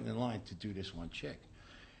everybody's waiting in line to do this one chick.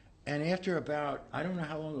 And after about, I don't know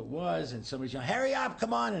how long it was, and somebody's yelling, "Hurry up,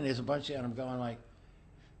 come on!" And there's a bunch of, and I'm going like,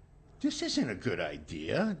 this isn't a good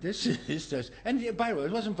idea. This is just, and by the way,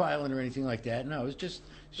 it wasn't violent or anything like that. No, it was just.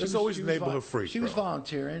 There's always neighborhood freaks. She was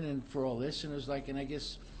volunteering and for all this, and it was like, and I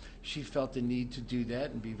guess she felt the need to do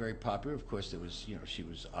that and be very popular. Of course, there was, you know, she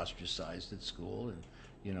was ostracized at school, and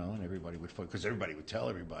you know, and everybody would, because everybody would tell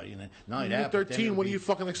everybody, and then not only that, you're 13. What do you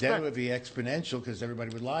fucking expect? Then it would be exponential because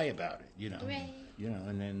everybody would lie about it, you know. Right. You know,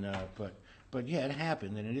 and then, but yeah, it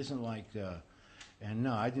happened, and it isn't like, and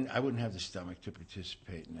no, I wouldn't have the stomach to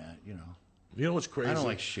participate in that, you know. You know what's crazy? I don't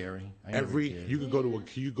like sharing. You could go to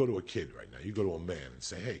a kid right now. You go to a man and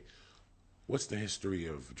say, "Hey, what's the history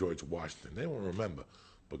of George Washington?" They won't remember.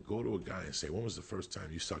 But go to a guy and say, "When was the first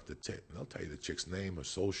time you sucked a tit?" And they'll tell you the chick's name, her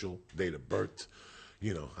social, date of birth,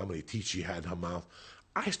 you know, how many teeth she had in her mouth.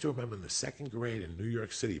 I still remember in the 2nd grade in New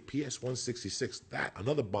York City, PS 166, that,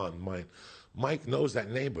 another bond of mine. Mike knows that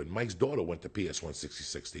neighborhood. Mike's daughter went to PS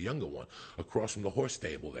 166, the younger one, across from the horse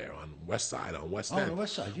stable there on West Side, on West End. Oh, the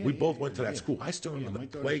West Side, yeah. We both went to that school. I still remember my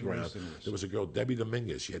the daughter's playground. raised in West. There was a girl, Debbie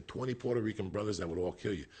Dominguez. She had 20 Puerto Rican brothers that would all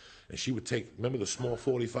kill you. And she would take, remember the small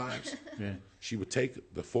 45s? Yeah. She would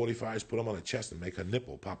take the 45s, put them on her chest, and make her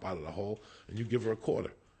nipple pop out of the hole, and you give her a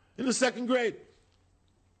quarter. In the 2nd grade.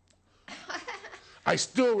 I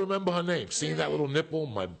still remember her name. Seeing that little nipple,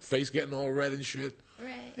 my face getting all red and shit.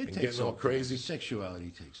 Right. And getting all crazy.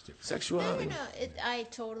 Sexuality takes different. Sexuality. No, I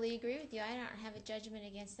totally agree with you. I don't have a judgment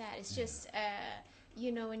against that. It's just,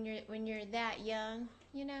 you know, when you're that young,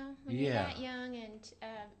 you know, when you're that young, and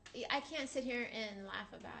I can't sit here and laugh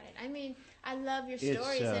about it. I mean, I love your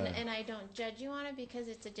stories, and I don't judge you on it because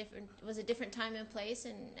it was a different time and place,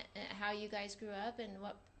 and how you guys grew up and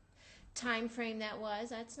what time frame that was.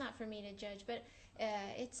 That's not for me to judge, but.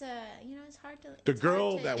 It's you know, it's hard to. The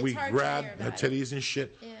girl that we grabbed her titties and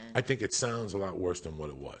shit, I think it sounds a lot worse than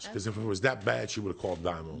what it was. Because if it was that bad, she would have called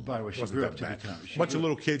Diamond. By the way, she grew up to become. Bunch of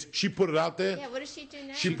little kids. She put it out there. Yeah, what does she do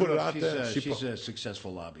now? She put it out there. She's a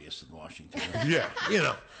successful lobbyist in Washington. Yeah, you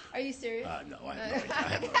know. Are you serious? No, I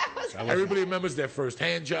have no idea. Everybody remembers their first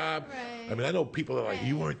hand job. Right. I mean, I know people that are like,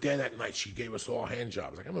 you weren't there that night. She gave us all hand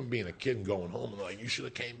jobs. Like, I remember being a kid and going home and like, you should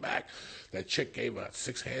have came back. That chick gave her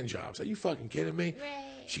 6 hand jobs. Are you fucking kidding me?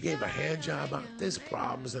 Right. She gave a hand job. There's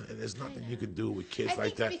problems, and there's nothing you can do with kids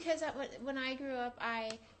like that. Because when I grew up,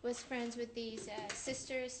 I was friends with these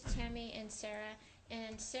sisters, Tammy and Sarah,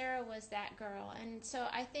 and Sarah was that girl. And so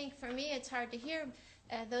I think for me, it's hard to hear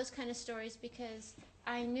those kind of stories because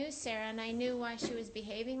I knew Sarah and I knew why she was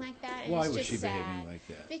behaving like that. And Why was she sad. behaving like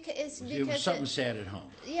that? Because it was something sad at home.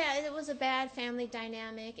 Yeah, it was a bad family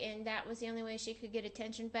dynamic, and that was the only way she could get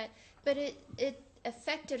attention. But it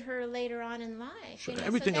affected her later on in life. Sure, you know?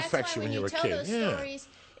 everything so that's affects why you when you're a tell kid. Those stories,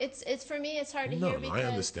 it's for me, it's hard to hear because I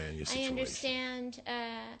understand your situation. I understand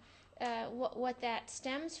what that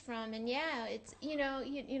stems from, and yeah, it's you know,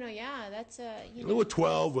 that's There were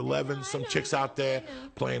 12, 11, some chicks out there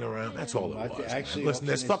playing around. That's all it was. Actually, listen,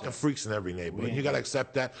 there's fucking freaks in every neighborhood. And you got to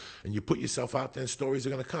accept that, and you put yourself out there, and stories are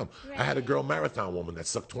going to come. Right. I had a girl marathon woman that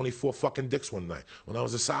sucked 24 fucking dicks one night when I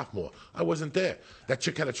was a sophomore. I wasn't there. That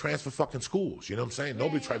chick had to transfer fucking schools. You know what I'm saying?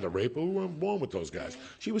 Nobody tried to rape her. We weren't born with those guys.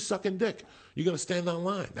 She was sucking dick. You're going to stand on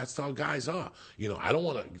line. That's how guys are. You know, I don't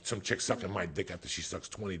want some chick sucking my dick after she sucks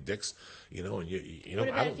 20 dicks. You know, and you know. What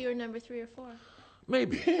about if you were number 3 or 4?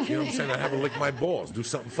 Maybe. You know what I'm saying? I have to lick my balls. Do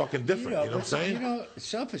something fucking different. You know what I'm saying? You know,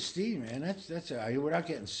 self-esteem, man. That's without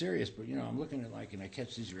getting serious, but you know, I'm looking at and I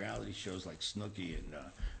catch these reality shows like Snooki and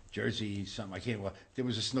Jersey something. I can't. Well, there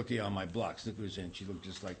was a Snooki on my block. Snooki was in. She looked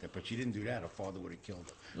just like that, but she didn't do that. Her father would have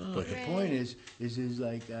killed her. But the point is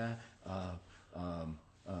like,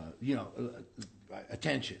 you know,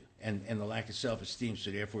 attention and the lack of self-esteem.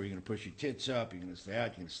 So therefore, you're going to push your tits up. You're going to stay out.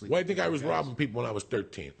 You're going to sleep. Well, I think I was robbing people when I was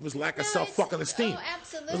 13. It was lack of self-fucking-esteem. Oh,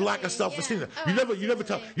 absolutely. It was lack of self-esteem. Yeah.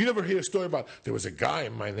 You never hear a story about there was a guy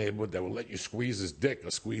in my neighborhood that would let you squeeze his dick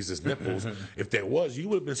or squeeze his nipples. If there was, you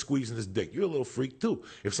would have been squeezing his dick. You're a little freak too.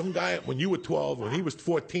 If some guy when you were 12, when he was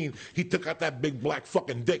 14, he took out that big black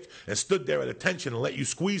fucking dick and stood there at attention and let you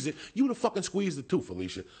squeeze it, you would have fucking squeezed it too,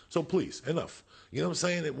 Felicia. So please, enough. You know what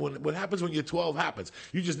I'm saying? What happens when you're 12 happens.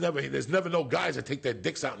 There's never no guys that take their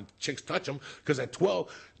dicks out and chicks touch them because at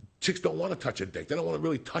 12, chicks don't want to touch a dick. They don't want to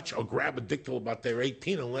really touch or grab a dick till about they're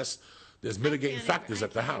 18 unless there's mitigating factors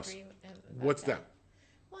at the house. What's that?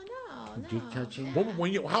 Well, no. Dick touching?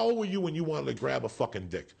 How old were you when you wanted to grab a fucking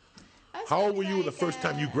dick? How old were you the first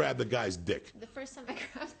time you grabbed the guy's dick? The first time I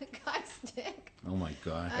grabbed the guy's dick. Oh my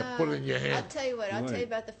God! Put it in your hand. I'll tell you what. I'll tell you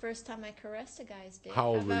about the first time I caressed a guy's dick. How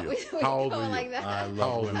old were you? How old were you? Like that. I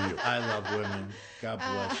love women. I love women. God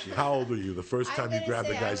bless you. How old were you the first time you grabbed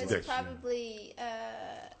the guy's dick? I was probably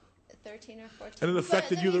 13 or 14. And it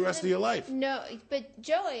affected you the rest of your life. No, but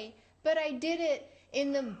Joey, I did it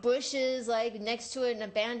in the bushes, like next to an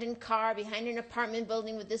abandoned car behind an apartment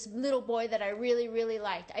building with this little boy that I really, really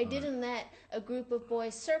liked. I didn't let a group of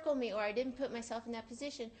boys circle me, or I didn't put myself in that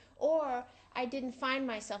position, or I didn't find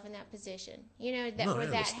myself in that position. You know, where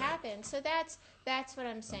that happened. So that's what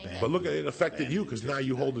I'm saying. But look, it affected you because now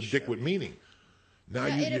you hold a dick with meaning. Now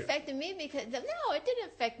it affected me because it didn't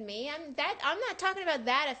affect me. I'm not talking about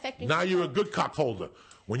that affecting. Now you're a good cock holder.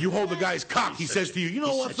 When you hold the guy's cock, he says to you, you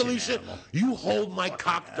know what, Felicia? You hold my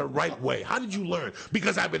cock the right way. How did you learn?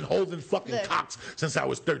 Because I've been holding fucking cocks since I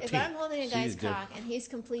was 13. If I'm holding a guy's cock and he's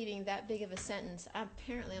completing that big of a sentence,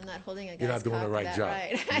 apparently I'm not holding a guy's cock. You're not doing the right job.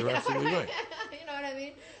 Right. You're absolutely right. You know what I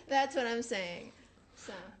mean? That's what I'm saying.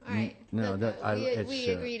 So, all right. No, we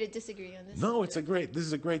agree to disagree on this. No, this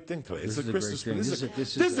is a great thing today. It's a Christmas.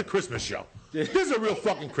 This is a Christmas show. This This is a real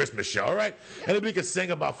fucking Christmas show, all right? Anybody can sing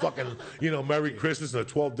about fucking, Merry Christmas and the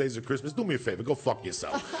 12 days of Christmas. Do me a favor, go fuck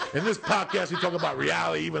yourself. In this podcast, we talk about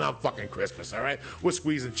reality, even on fucking Christmas, all right? We're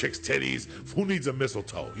squeezing chicks' titties. Who needs a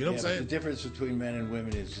mistletoe? You know what I'm but saying? the difference between men and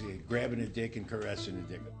women is grabbing a dick and caressing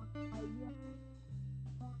a dick.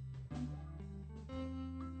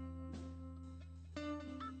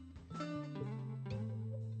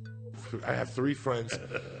 I have 3 friends.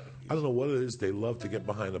 I don't know what it is. They love to get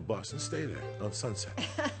behind a bus and stay there on Sunset.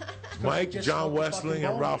 Mike, John Westling,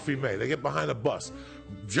 and Ralphie May. They get behind a bus.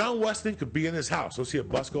 John Westling could be in his house. He'll see a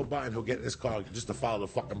bus go by and he'll get in his car just to follow the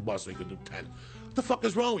fucking bus so he can do 10. What the fuck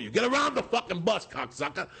is wrong with you? Get around the fucking bus,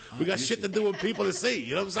 cocksucker. We got shit to do with people to see.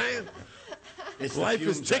 You know what I'm saying? Life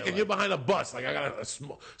is ticking. You're behind a bus. Like, I gotta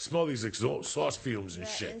smell these exhaust fumes and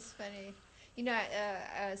shit. That is funny.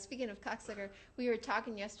 Speaking of cocksucker, we were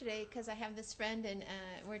talking yesterday because I have this friend and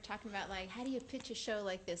we're talking about like, how do you pitch a show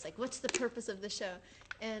like this? Like, what's the purpose of the show?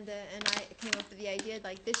 And I came up with the idea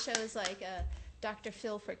like this show is like Dr.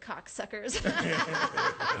 Phil for cocksuckers.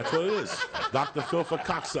 That's what it is. Dr. Phil for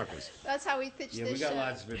cocksuckers. That's how we pitch this we got show.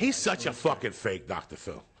 lots of it. He's such a fucking fake, Dr.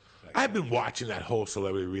 Phil. I've been watching that whole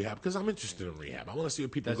celebrity rehab because I'm interested in rehab. I want to see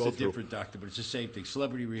what people That's go a through. different doctor, but it's the same thing.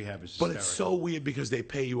 Celebrity rehab is But hysterical. it's so weird because they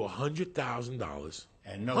pay you $100,000.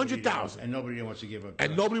 And nobody $100,000. And nobody wants to give up.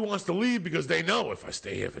 And nobody wants to leave because they know if I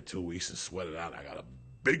stay here for 2 weeks and sweat it out, I got a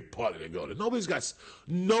big party to go to.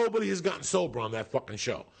 Nobody has gotten sober on that fucking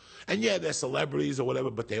show. And yeah, they're celebrities or whatever,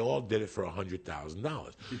 but they all did it for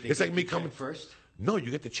 $100,000. It's like me coming first. No,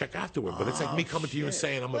 you get the check afterward, but it's like me coming to you and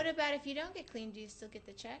saying, What about if you don't get clean? Do you still get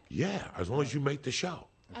the check? Yeah, as long as you make the show.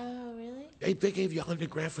 Oh, really? They gave you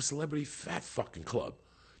 $100,000 for Celebrity Fat fucking Club.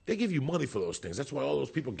 They give you money for those things. That's why all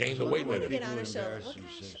those people gain the weight I want later. to get on a show. embarrass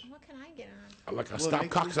What can I get on? Like a stop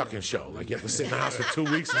cocksucking show. Like you have to sit in the house for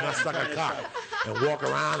 2 weeks and not suck a cock. And walk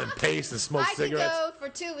around and pace and smoke cigarettes. I could go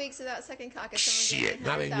for 2 weeks without sucking cock. Shit,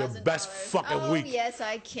 not in your best fucking week. Oh, yes,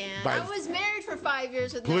 I can. By- I was married for 5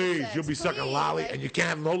 years with no Please, sex. you'll be sucking lolly, and you can't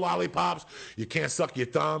have no lollipops. You can't suck your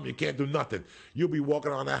thumb. You can't do nothing. You'll be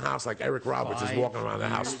walking around that house like Eric Roberts is walking around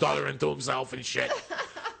that house, stuttering to himself and shit.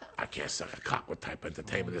 I can't suck a cock. What type of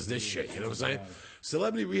entertainment is this shit? You know what I'm saying?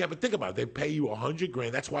 Celebrity rehab. But think about it. They pay you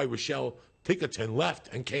 $100,000. That's why Rochelle Pinkerton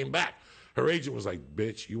left and came back. Her agent was like,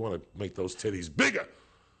 "Bitch, you want to make those titties bigger?"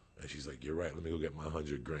 And she's like, "You're right. Let me go get my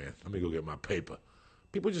 $100,000. Let me go get my paper."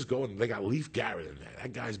 People just go and they got Leif Garrett in there.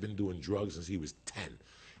 That guy's been doing drugs since he was 10.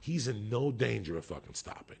 He's in no danger of fucking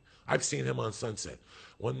stopping. I've seen him on Sunset.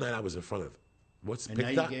 One night I was in front of what's And now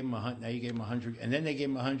you gave him $100, and then they gave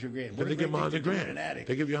him $100,000. Then they give him $100,000.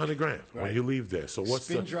 They give you $100,000 when you leave there. So what's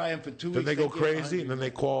Spin dry him for 2 weeks. Then they go crazy, and then they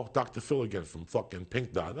call Dr. Phil again from fucking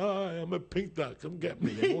Pink Dot. Oh, I'm at Pink Dot. Come get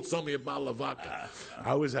me. They won't sell me a bottle of vodka.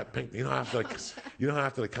 I was at Pink. After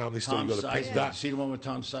the comedy store, you go to Pink Dot. See the one with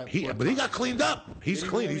Tom Sizemore? But he got cleaned up. He's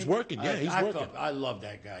clean. He's working. Yeah, he's working. I love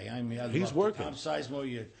that guy. I mean, he's working.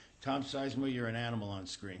 Tom Sizemore, you're an animal on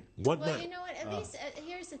screen. Well, you know what? At least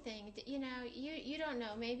here's the thing. You don't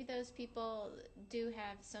know. Maybe those people do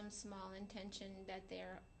have some small intention that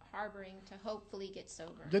they're harboring to hopefully get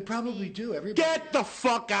sober. They probably do. Everybody. Get the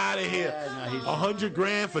fuck out of here!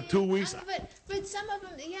 $100,000 for 2 weeks. But some of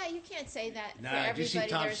them, you can't say that for Nah, everybody. did you see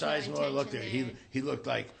Tom Sizemore look there? He looked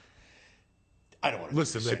like. I don't want to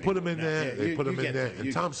listen. They put him in there. They put him in there,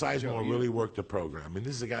 and Tom Sizemore really you. worked the program. I mean,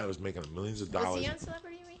 this is a guy that was making millions of dollars. Was he on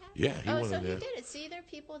Celebrity Rehab? Yeah, he went so in there. he did it. See, there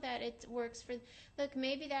are people that it works for. Look,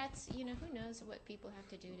 maybe that's who knows what people have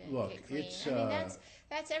to do to get clean. I mean,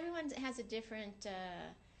 that's everyone has a different.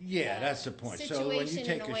 That's the point. Situation So when you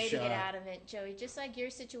take and a way a to shot, get out of it, Joey. Just like your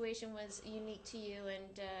situation was unique to you,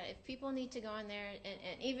 and if people need to go in there,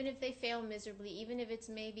 and even if they fail miserably, even if it's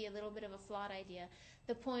maybe a little bit of a flawed idea,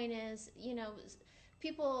 the point is,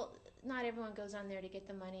 people. Not everyone goes on there to get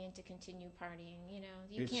the money and to continue partying.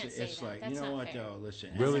 You can't say it's that. like, That's you know not what, fair. though? Listen,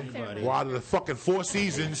 Really? everybody. Well, out of the fucking 4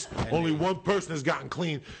 seasons, only one person has gotten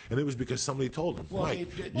clean, and it was because somebody told him. Well, Mike,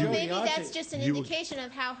 Well, maybe that's just an indication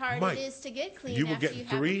of how hard Mike, it is to get clean you were after getting you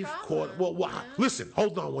have a 3/4. problem. Well, listen,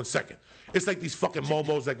 hold on 1 second. It's like these fucking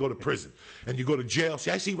momos that go to prison and you go to jail. See,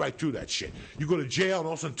 I see right through that shit. You go to jail, and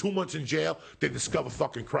all of a sudden 2 months in jail, they discover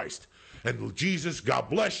fucking Christ and Jesus, God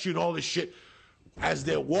bless you, and all this shit. As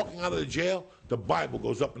they're walking out of the jail, the Bible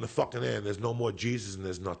goes up in the fucking air, and there's no more Jesus, and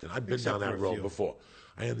there's nothing. I've been Except down that for a road few. before.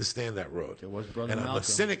 I understand that road. There was Brother and I'm a Malcolm.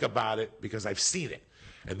 cynic about it because I've seen it.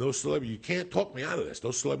 And those celebrities, you can't talk me out of this.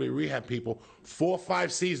 Those celebrity rehab people, 4 or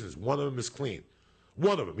 5 seasons, one of them is clean.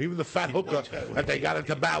 One of them. Even the fat hooker that they got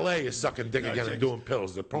into ballet is sucking dick again and doing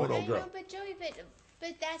pills. The porno girl. But Joey,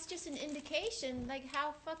 But that's just an indication, like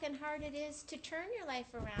how fucking hard it is to turn your life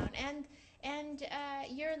around, and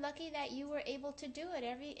you're lucky that you were able to do it.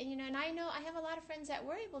 And I know I have a lot of friends that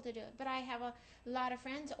were able to do it, but I have a lot of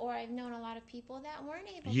friends, or I've known a lot of people that weren't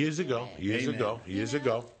able. Years to do ago, it.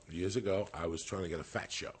 years ago, I was trying to get a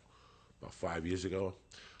fat show. About 5 years ago,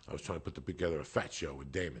 I was trying to put together a fat show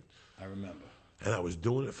with Damon. I remember. And I was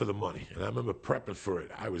doing it for the money. And I remember prepping for it.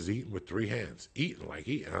 I was eating with 3 hands. Eating.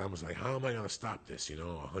 And I was like, how am I going to stop this? You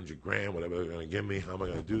know, $100,000, whatever they're going to give me. How am I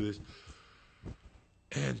going to do this?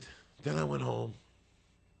 And then I went home.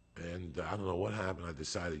 And I don't know what happened. I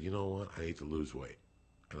decided, you know what? I need to lose weight.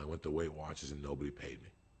 And I went to Weight Watchers and nobody paid me.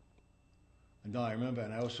 No, I remember.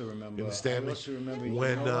 And I also remember. You understand me? I also remember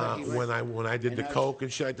when I did the coke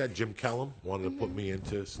and shit like that, Jim Kellum wanted to put me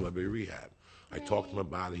into celebrity rehab. I talked to him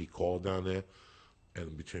about it. He called down there.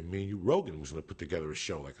 And between me and you, Rogan was going to put together a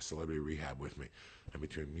show like a celebrity rehab with me. And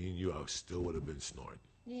between me and you, I still would have been snorting.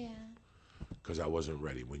 Yeah. Because I wasn't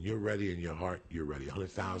ready. When you're ready in your heart, you're ready.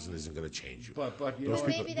 100,000 isn't going to change you. But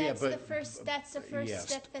maybe that's the first. That's the first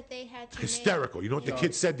step that they had to hysterical. make. You know what the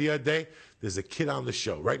kid said the other day? There's a kid on the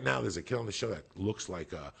show right now. There's a kid on the show that looks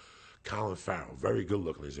like Colin Farrell. Very good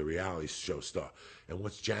looking. He's a reality show star. And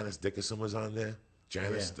once Janice Dickinson was on there,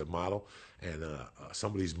 Janice, the model, and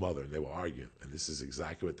somebody's mother, and they were arguing. And this is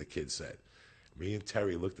exactly what the kid said. Me and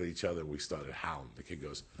Terry looked at each other, and we started howling. The kid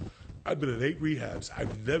goes, I've been in 8 rehabs.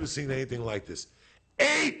 I've never seen anything like this.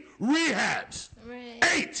 8 rehabs!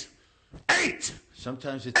 Right. 8!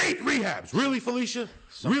 Sometimes it's 8 rehabs. Really, Felicia?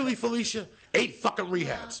 Really, Felicia? 8 fucking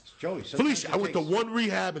rehabs. Joey, Felicia, I went to 1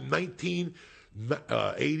 rehab in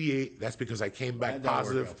 1988. That's because I came back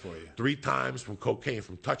positive 3 times from cocaine,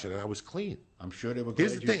 from touching it, and I was clean. I'm sure they were.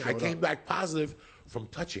 Here's the thing. I came back positive from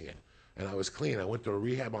touching it, and I was clean. I went to a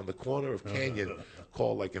rehab on the corner of Canyon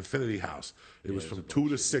called like Infinity House. It was from 2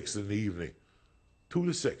 to 6 in the evening. 2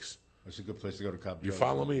 to 6. It's a good place to go to cop drugs. You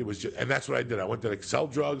follow me? It was just, and that's what I did. I went to sell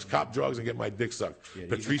drugs, cop drugs, and get my dick sucked.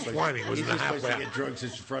 Patrice Twining was in the halfway house. Get drugs in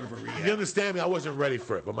front of a rehab. You understand me? I wasn't ready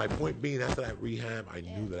for it. But my point being, after that rehab, I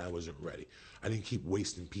knew that I wasn't ready. I didn't keep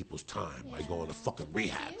wasting people's time by going to fucking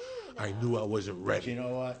rehab. I knew I wasn't ready. But you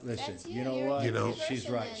know what? Listen. That's You know what? You know? She's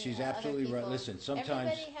right. She's absolutely right. Listen.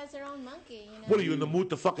 Sometimes. Everybody has their own monkey. You know? What are you in the mood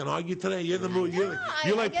to fucking argue today? You're in the mood. You're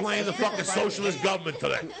like playing the fucking socialist government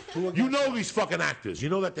today. You know these fucking actors. You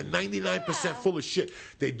know that they're 99% full of shit.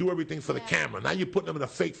 They do everything for the camera. Now you're putting them in a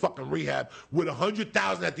fake fucking rehab with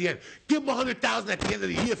 100,000 at the end. Give them 100,000 at the end of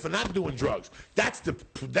the year for not doing drugs. That's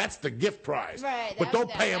the gift prize. Right. But don't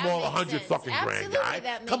pay them all 100 fucking grand,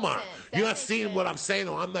 guy. Come on. You're not seeing what I'm saying,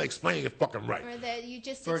 or I'm not explaining it fucking right. Or that you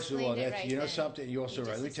just First of all, explained it that's right you know then. something. You're also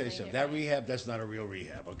right. Let me tell you something. That rehab, that's not a real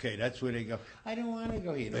rehab. Okay, that's where they go. I don't want to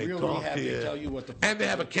go here. The They real talk rehab, to they you. tell you what the. And they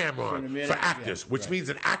have a camera on for actors, which means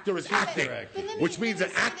an actor is acting. But let me- Which means let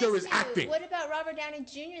an me say actor this is too. acting. What about Robert Downey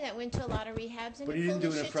Jr. that went to a lot of rehabs and But he didn't pulled do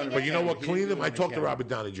it in his front shit of But you know what He cleaned didn't him? do I it on talked to camera. Robert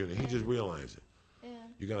Downey Jr. He just realized it. Yeah.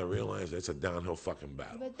 You gotta realize that it's a downhill fucking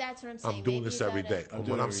battle. But that's what I'm saying. I'm doing Maybe this you every gotta- day.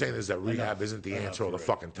 What I'm saying is that rehab isn't the answer all the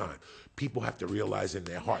fucking time. People have to realize in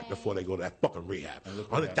their heart before they go to that fucking rehab.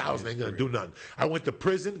 100,000 ain't gonna do nothing. I went to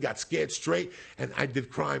prison, got scared straight, and I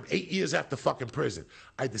did crime 8 years after fucking prison.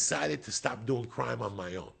 I decided to stop doing crime on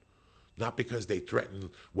my own. Not because they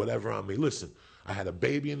threatened whatever on me. Listen, I had a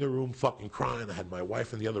baby in the room fucking crying. I had my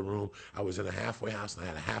wife in the other room. I was in a halfway house, and I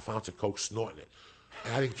had a half ounce of coke snorting it.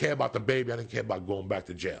 And I didn't care about the baby. I didn't care about going back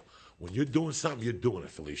to jail. When you're doing something, you're doing it,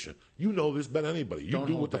 Felicia. You know this better than anybody. You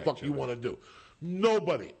do what the fuck you want to do.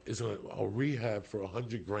 Nobody is going to rehab for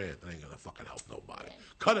 $100 grand. That ain't going to fucking help nobody.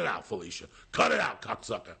 Cut it out, Felicia. Cut it out,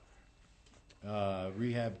 cocksucker.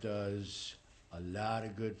 Rehab does a lot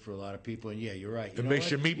of good for a lot of people, and yeah, you're right. It makes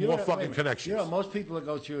you meet more fucking connections. You know, most people that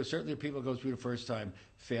go through, certainly people that go through the first time,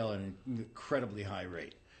 fail at an incredibly high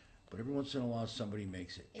rate. But every once in a while, somebody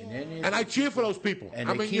makes it, and I cheer for those people. And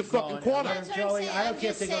I'm in your fucking corner. That's what I'm Joey, saying. I don't I'm care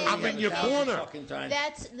if they just go. saying. I'm in your corner.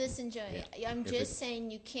 Listen, Joey. I'm just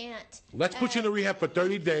saying you can't. Let's put you in the rehab for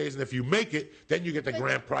 30 days, and if you make it, then you get the But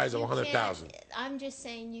grand prize of you 100,000. can't- I'm just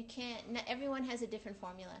saying you can't. Everyone has a different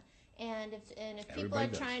formula, and if people Everybody are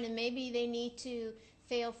does. trying to, maybe they need to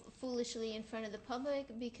fail foolishly in front of the public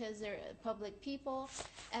because they're public people,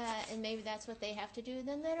 and maybe that's what they have to do.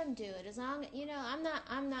 Then let them do it. As long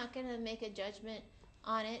I'm not gonna make a judgment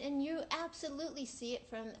on it, and you absolutely see it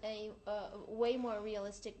from a way more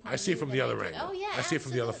realistic point I see it of from view the than other I do. angle. Oh yeah, I see it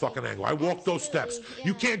from the other absolutely. fucking angle. I walk those steps. Absolutely,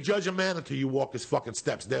 You yeah. can't judge a man until you walk his fucking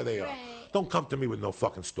steps. There they are. Right. Don't come to me with no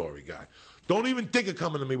fucking story, guy. Don't even think of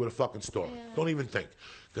coming to me with a fucking story. Yeah. Don't even think,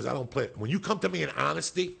 because I don't play it. When you come to me in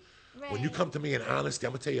honesty, When you come to me in honesty,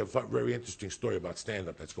 I'm going to tell you a very interesting story about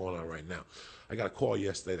stand-up that's going on right now. I got a call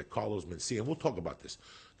yesterday that Carlos Mencia, and we'll talk about this.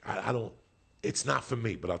 I don't, it's not for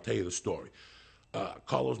me, but I'll tell you the story.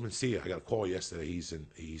 Carlos Mencia, I got a call yesterday.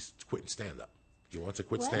 He's quitting stand-up. He wants to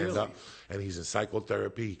quit stand-up, and he's in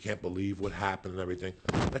psychotherapy. He can't believe what happened and everything.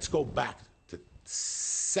 Let's go back to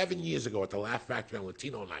 7 years ago at the Laugh Factory on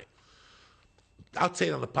Latino Night. I'll say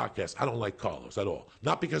it on the podcast. I don't like Carlos at all.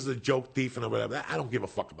 Not because of the joke thief and whatever. I don't give a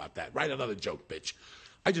fuck about that. Write another joke, bitch.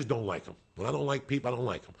 I just don't like him. When I don't like people, I don't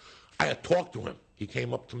like him. I had talked to him. He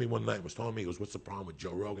came up to me one night and was telling me, he goes, what's the problem with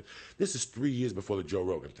Joe Rogan? This is 3 years before the Joe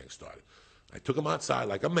Rogan thing started. I took him outside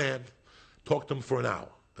like a man, talked to him for an hour.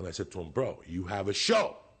 And I said to him, bro, you have a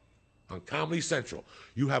show on Comedy Central.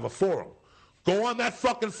 You have a forum. Go on that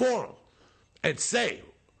fucking forum and say,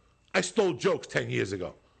 I stole jokes 10 years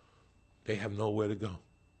ago. They have nowhere to go.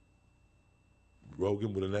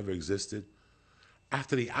 Rogan would have never existed.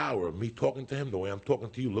 After the hour of me talking to him, the way I'm talking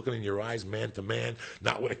to you, looking in your eyes, man to man,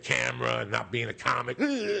 not with a camera and not being a comic,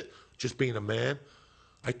 just being a man,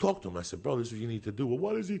 I talked to him. I said, bro, this is what you need to do. Well,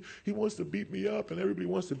 what is he? He wants to beat me up, and everybody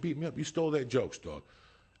wants to beat me up. You stole their jokes, dog.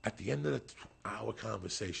 At the end of the hour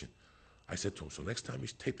conversation, I said to him, so next time you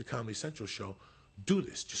tape the Comedy Central show, do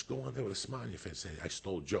this. Just go on there with a smile on your face and say, I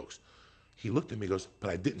stole jokes. He looked at me and goes, but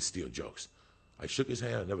I didn't steal jokes. I shook his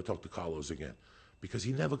hand and never talked to Carlos again because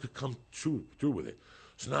he never could come through with it.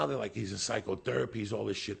 So now they're like, he's in psychotherapy, he's all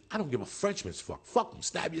this shit. I don't give a Frenchman's fuck. Fuck him.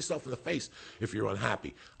 Stab yourself in the face if you're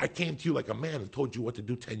unhappy. I came to you like a man and told you what to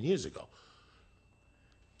do 10 years ago.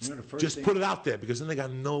 You know, just put it out there because then they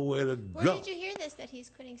got nowhere to go. Where did you hear this, that he's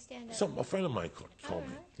quitting stand-up? A friend of mine told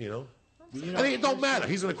me, you know. You I think it don't matter.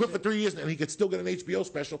 He's going to quit for 3 years and he could still get an HBO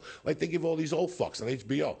special like they give all these old fucks on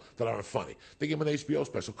HBO that aren't funny. They give him an HBO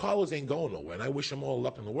special. Carlos ain't going nowhere, and I wish him all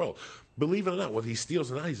luck in the world. Believe it or not, whether he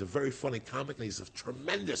steals or not, he's a very funny comic, and he's a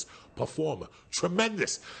tremendous performer.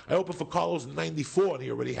 Tremendous. I opened for Carlos in '94,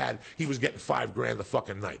 and he was getting $5,000 a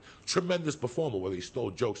fucking night. Tremendous performer, whether he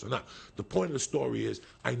stole jokes or not. The point of the story is,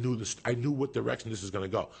 I knew what direction this is going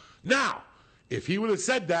to go. Now, if he would have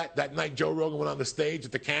said that night Joe Rogan went on the stage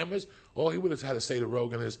at the cameras, all he would have had to say to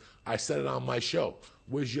Rogan is, I said it on my show.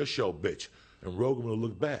 Where's your show, bitch? And Rogan would have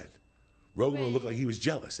looked bad. Rogan would have looked like he was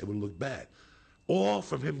jealous. It would have looked bad. All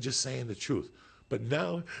from him just saying the truth. But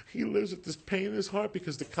now he lives with this pain in his heart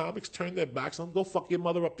because the comics turned their backs on him. Go fuck your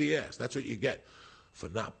mother up the ass. That's what you get for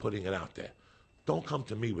not putting it out there. Don't come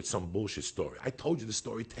to me with some bullshit story. I told you the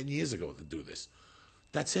story 10 years ago to do this.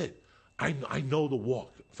 That's it. I know the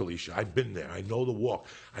walk, Felicia. I've been there. I know the walk.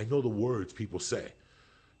 I know the words people say.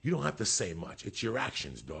 You don't have to say much. It's your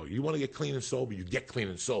actions, dog. You want to get clean and sober, you get clean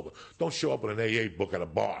and sober. Don't show up with an AA book at a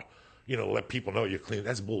bar, let people know you're clean.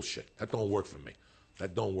 That's bullshit. That don't work for me.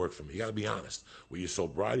 That don't work for me. You got to be honest with your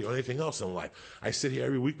sobriety or anything else in life. I sit here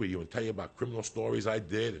every week with you and tell you about criminal stories I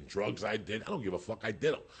did and drugs I did. I don't give a fuck. I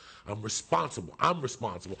did them. I'm responsible.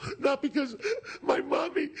 Not because my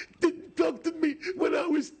mommy didn't talk to me when I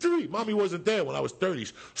was 3. Mommy wasn't there when I was 30,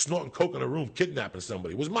 snorting coke in a room, kidnapping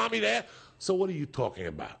somebody. Was mommy there? So what are you talking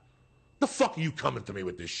about? The fuck are you coming to me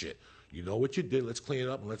with this shit? You know what you did. Let's clean it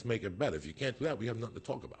up and let's make it better. If you can't do that, we have nothing to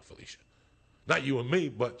talk about, Felicia. Not you and me,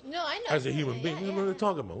 but no, I know as a human being, we have nothing to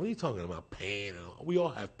talk about. What are you talking about? Pain. We all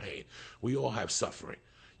have pain. We all have suffering.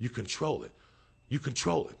 You control it. You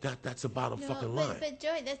control it. That's the bottom fucking line. But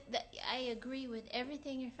Joey, I agree with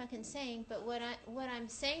everything you're fucking saying. But what I'm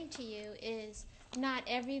saying to you is, not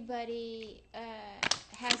everybody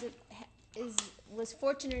was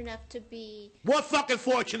fortunate enough to be. What fucking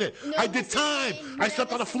fortunate? No, I did time. I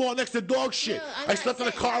slept on the floor next to dog shit. No, I slept in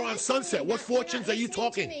a car on Sunset. What fortunes are you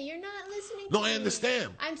talking? To me. You're not listening to No, me. I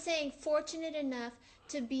understand. I'm saying fortunate enough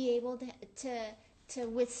to be able to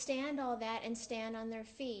withstand all that and stand on their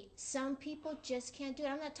feet. Some people just can't do it.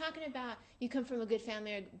 I'm not talking about you come from a good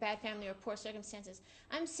family or bad family or poor circumstances.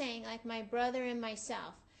 I'm saying like my brother and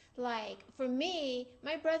myself. Like for me,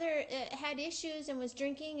 my brother had issues and was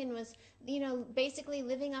drinking and was, basically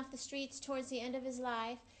living off the streets towards the end of his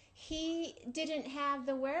life. He didn't have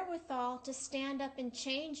the wherewithal to stand up and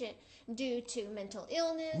change it due to mental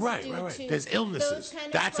illness. Right. There's illnesses.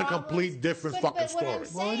 That's a complete different fucking story.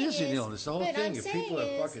 Well, it is an illness. The whole thing. If people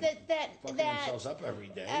are fucking themselves up every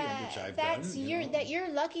day, which I've done. That you're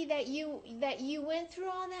lucky that you went through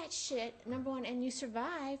all that shit, number one, and you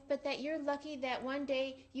survived. But that you're lucky that one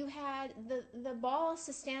day you had the balls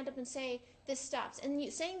to stand up and say this stops.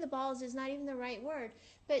 And saying the balls is not even the right word.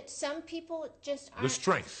 But some people just aren't. The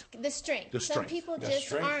strength. Some people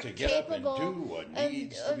just aren't capable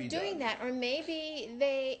of doing that. Or maybe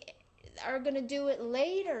are going to do it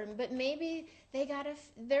later, but maybe they got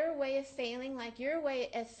their way of failing, like your way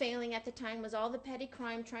of failing at the time was all the petty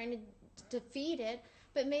crime trying to defeat it,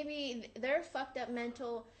 but maybe their fucked up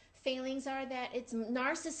mental failings are that it's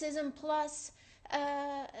narcissism plus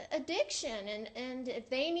addiction, and if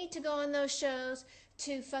they need to go on those shows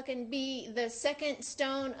to fucking be the second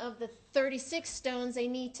stone of the 36 stones they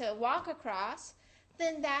need to walk across,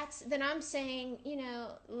 then I'm saying,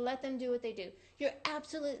 let them do what they do. You're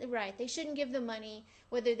absolutely right. They shouldn't give the money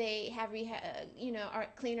whether they have rehab, are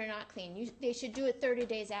clean or not clean. They should do it 30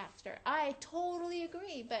 days after. I totally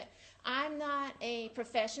agree, but I'm not a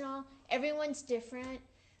professional. Everyone's different.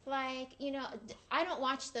 Like, I don't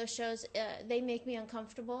watch those shows. They make me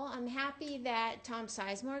uncomfortable. I'm happy that Tom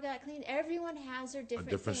Sizemore got clean. Everyone has their different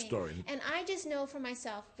thing. Story. And I just know for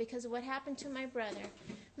myself, because of what happened to my brother.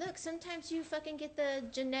 Look, sometimes you fucking get the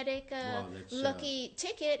genetic lucky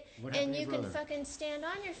ticket, and you can fucking stand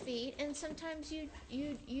on your feet, and sometimes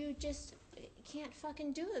you just can't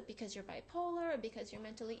fucking do it because you're bipolar or because you're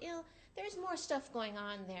mentally ill. There's more stuff going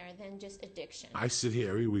on there than just addiction. I sit here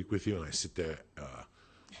every week with you, and I sit there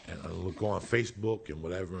and I'll go on Facebook and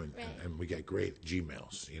whatever, and we get great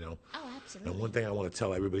Gmails, Oh, absolutely. And one thing I want to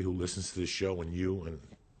tell everybody who listens to this show, and you, and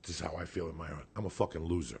this is how I feel in my heart, I'm a fucking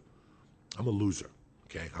loser. I'm a loser,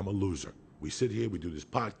 okay? I'm a loser. We sit here, we do this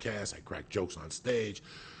podcast, I crack jokes on stage.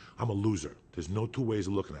 I'm a loser. There's no two ways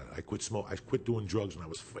of looking at it. I quit doing drugs when I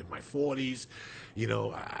was in my 40s.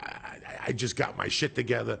 I just got my shit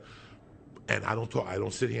together. And I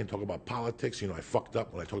don't sit here and talk about politics. I fucked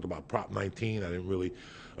up when I talked about Prop 19. I didn't really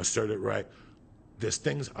assert it right. There's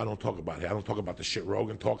things I don't talk about here. I don't talk about the shit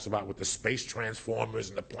Rogan talks about with the space transformers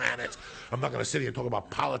and the planets. I'm not going to sit here and talk about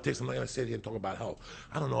politics. I'm not going to sit here and talk about health.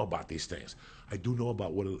 I don't know about these things. I do know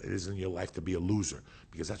about what it is in your life to be a loser,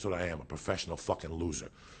 because that's what I am, a professional fucking loser.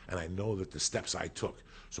 And I know that the steps I took.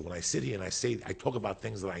 So when I sit here and I talk about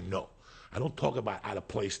things that I know. I don't talk about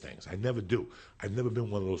out-of-place things. I never do. I've never been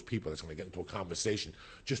one of those people that's going to get into a conversation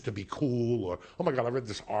just to be cool, or, oh my God, I read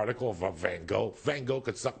this article about Van Gogh. Van Gogh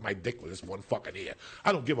could suck my dick with this one fucking ear.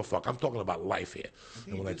 I don't give a fuck. I'm talking about life here.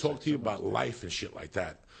 And when I talk to you about life and shit like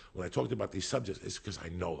that, when I talk to you about these subjects, it's because I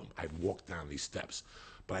know them. I've walked down these steps.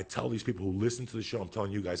 But I tell these people who listen to the show, I'm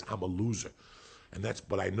telling you guys, I'm a loser. And that's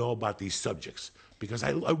what I know about these subjects, because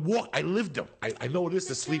I lived them. I know what it is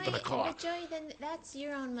to sleep in a car. But Joey, then that's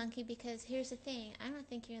your own monkey, because here's the thing. I don't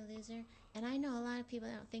think you're a loser, and I know a lot of people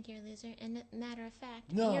that don't think you're a loser, and matter of fact,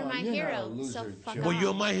 you're my hero. Not a loser, so fuck Well, off.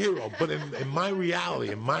 you're my hero, but in my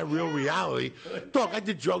reality, in my real reality, dog, I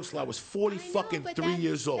did drugs till I was 3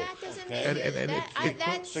 years old. That doesn't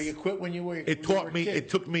make So you quit when you were. It took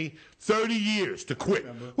me 30 years to quit.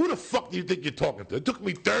 Who the fuck do you think you're talking to? It took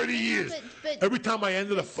me 30 years. but Every time I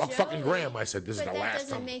ended a fucking gram, I said, this is the But that last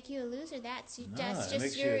doesn't time. make you a loser. That's that just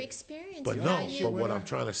makes your you- experience. But and no, how you- but what I'm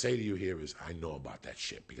trying to say to you here is I know about that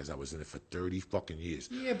shit, because I was in it for 30 fucking years.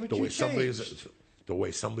 Yeah, but the you way changed. the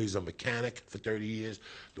way somebody's a mechanic for 30 years,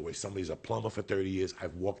 the way somebody's a plumber for 30 years,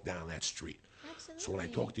 I've walked down that street. Absolutely. So when I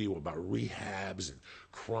talk to you about rehabs and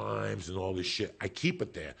crimes and all this shit, I keep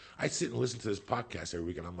it there. I sit and listen to this podcast every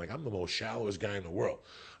week, and I'm like, I'm the most shallowest guy in the world.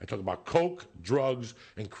 I talk about coke, drugs,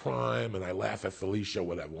 and crime, and I laugh at Felicia,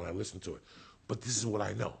 whatever, when I listen to it. But this is what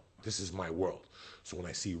I know. This is my world. So when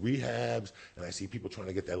I see rehabs and I see people trying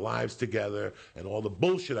to get their lives together and all the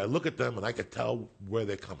bullshit, I look at them and I can tell where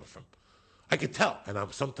they're coming from. I can tell. And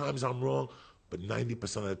sometimes I'm wrong, but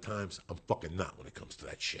 90% of the times I'm fucking not when it comes to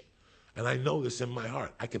that shit. And I know this in my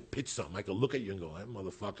heart. I could pitch something. I could look at you and go, that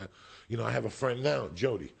motherfucker. I have a friend now,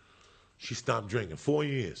 Jody. She stopped drinking 4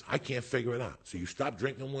 years. I can't figure it out. So you stop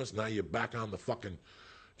drinking once, now you're back on the fucking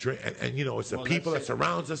drink. And it's the people that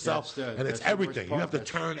surrounds herself, and it's everything. You have to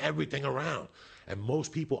turn everything around. And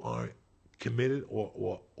most people aren't committed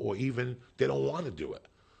or even, they don't want to do it.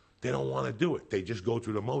 They don't want to do it. They just go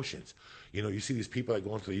through the motions. You see these people that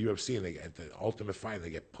go into the UFC and they get the Ultimate Fight and they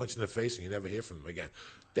get punched in the face and you never hear from them again.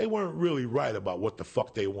 They weren't really right about what the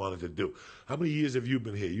fuck they wanted to do. How many years have you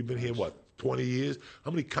been here? You've been here, 20 years?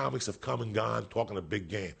 How many comics have come and gone talking a big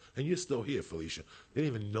game? And you're still here, Felicia. They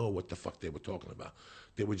didn't even know what the fuck they were talking about.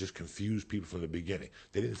 They were just confused people from the beginning.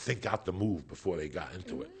 They didn't think out the move before they got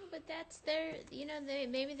into it. But that's their,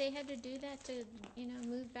 maybe they had to do that to,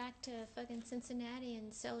 move back to fucking Cincinnati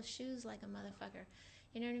and sell shoes like a motherfucker.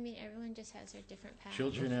 You know what I mean? Everyone just has their different paths.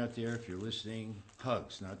 Children out there, if you're listening,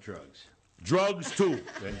 hugs, not drugs. Drugs, too.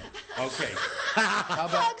 Okay. How about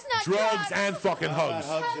Hugs, not drugs and fucking hugs?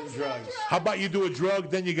 Hugs and drugs. How about you do a drug,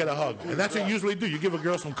 then you get a hug? And that's what you usually do. You give a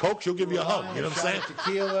girl some coke, she'll give you a hug. You know what I'm saying?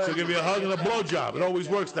 Tequila. She'll give you a hug and a blowjob. It always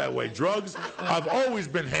works that way. Drugs, I've always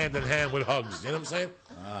been hand in hand with hugs. You know what I'm saying?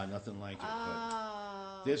 Nothing like it.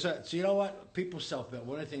 But So you know what? People self-medicate.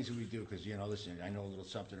 One of the things that we do, because, listen, I know a little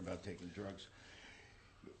something about taking drugs.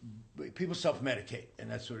 People self-medicate, and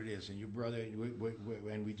that's what it is. And your brother,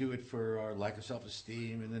 and we do it for our lack of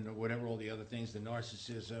self-esteem, and then whatever, all the other things, the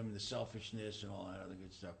narcissism, the selfishness, and all that other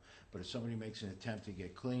good stuff. But if somebody makes an attempt to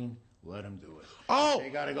get clean, let them do it. Oh,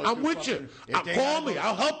 I'm with you. Call me.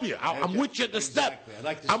 I'll help you. I'm with you at the step.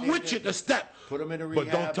 I'm with you at the step. Put them in a rehab.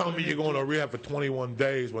 But don't tell me you're going to rehab for 21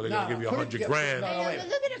 days where they're going to give you $100 grand. But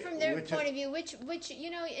look at it from their point of view, which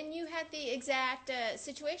and you had the exact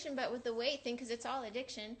situation, but with the weight thing, because it's all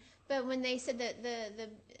addiction. But when they said that the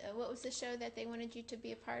what was the show that they wanted you to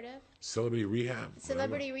be a part of? Celebrity Rehab.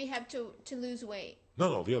 Celebrity Rehab to lose weight.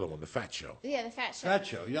 No, the other one, the Fat Show. Yeah, the Fat Show. Fat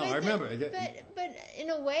Show. I remember. But in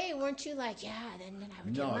a way, weren't you like, then I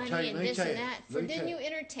would get money and this and that? Didn't you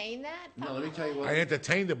entertain that? No, let me tell you what. I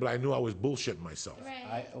entertained it, but I knew I was bullshitting myself.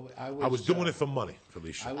 Right. I was doing it for money,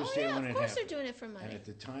 Felicia. I was there when it happened. Of course they're doing it for money. And at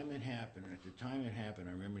the time it happened,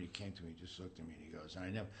 I remember he came to me, just looked at me, and he goes,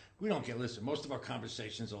 we don't get, listen, most of our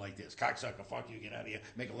conversations are like this. Cocksucker, fuck you, get out of here,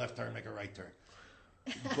 make a left turn, make a right turn.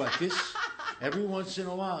 But this, every once in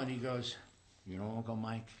a while, and he goes, Uncle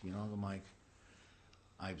Mike,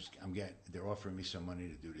 they're offering me some money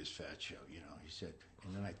to do this Fat Show, he said,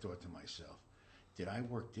 and then I thought to myself, did I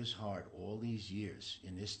work this hard all these years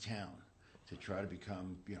in this town to try to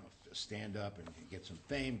become, stand up and get some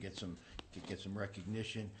fame, get some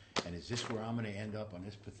recognition, and is this where I'm going to end up on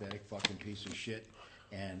this pathetic fucking piece of shit?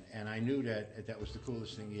 And I knew that was the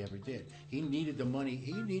coolest thing he ever did. He needed the money.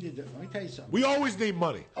 Let me tell you something. We always need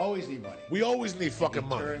money. Always need money. We always need fucking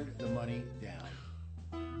money. He turned the money down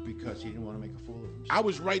because he didn't want to make a fool of himself. I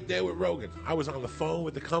was right there with Rogan. I was on the phone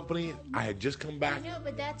with the company. I had just come back. I know,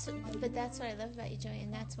 but that's what I love about you, Joey,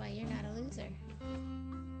 and that's why you're not a loser.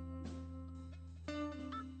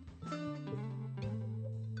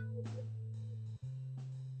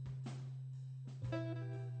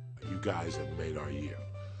 You guys have made our year.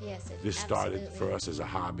 Yes, this started for us as a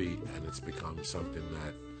hobby, and it's become something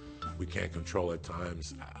that we can't control at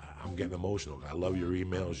times. I'm getting emotional. I love your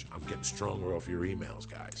emails. I'm getting stronger off your emails,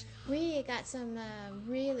 guys. We got some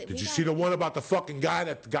really... Did you see the one about the fucking guy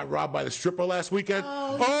that got robbed by the stripper last weekend?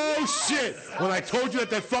 Oh shit! When I told you that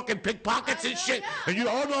they're fucking pickpockets and shit, and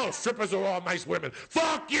no, strippers are all nice women.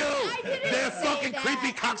 Fuck you! They're fucking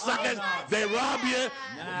creepy cocksuckers. They rob you.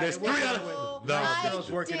 There's 3 other... Nice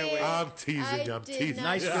girls working their way. I'm teasing.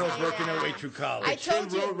 Nice girls working their way through college. I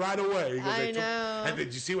told you right away. I know. And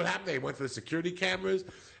did you see what happened? They went to the security cameras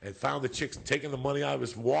and found the chicks taking the money out of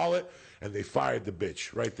his wallet, and they fired the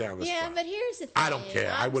bitch right down the spot. Yeah, but here's the thing. I don't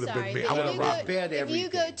care. I would have been me. I would have robbed bad everything.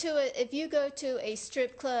 If you go to a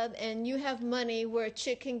strip club and you have money where a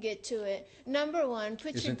chick can get to it, number one,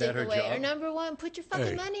 put your dick away. Or number one, put your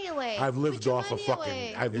fucking money away. I've lived off of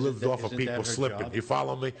people slipping. Job? You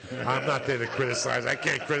follow me? I'm not there to criticize. I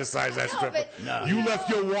can't criticize that stripper. You left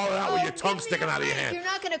your wallet out with your tongue sticking out of your hand. You're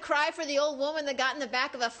not going to cry for the old woman that got in the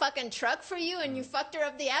back of a fucking truck for you and you fucked her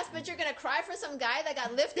up the ass, but you're going to cry for some guy that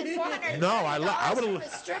got lifted $400. No, I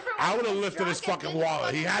would have lifted his fucking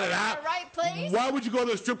wallet. He had it out. Why would you go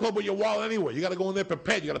to a strip club with your wallet anyway? You got to go in there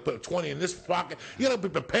prepared. You got to put a 20 in this pocket. You got to be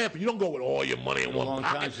prepared. You don't go with all your money in one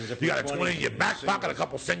pocket. You got a 20 in your back pocket, a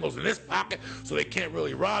couple singles in this pocket, so they can't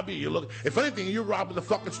really rob you. You look. If anything, you're robbing the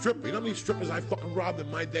fucking stripper. You know how many strippers I fucking robbed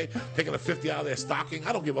in my day, taking a 50 out of their stocking?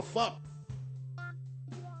 I don't give a fuck.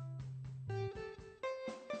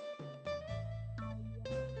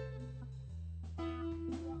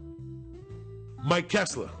 Mike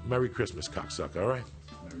Kessler, Merry Christmas, cocksucker, all right?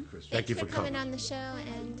 Merry Christmas. Thank you for coming on the show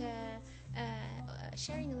and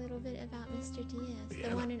sharing a little bit about Mr. Diaz,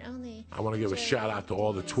 the one and only. I want to give a shout out to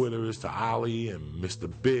all the Twitterers, to Ali and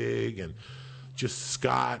Mr. Big and just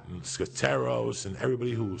Scott and Scoteros and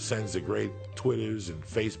everybody who sends the great Twitters and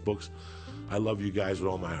Facebooks. I love you guys with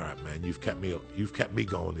all my heart, man. You've kept me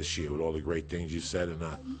going this year with all the great things you said, and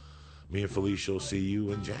me and Felicia will see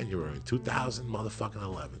you in January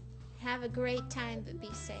 2011. Have a great time, but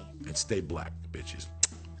be safe. And stay black, bitches.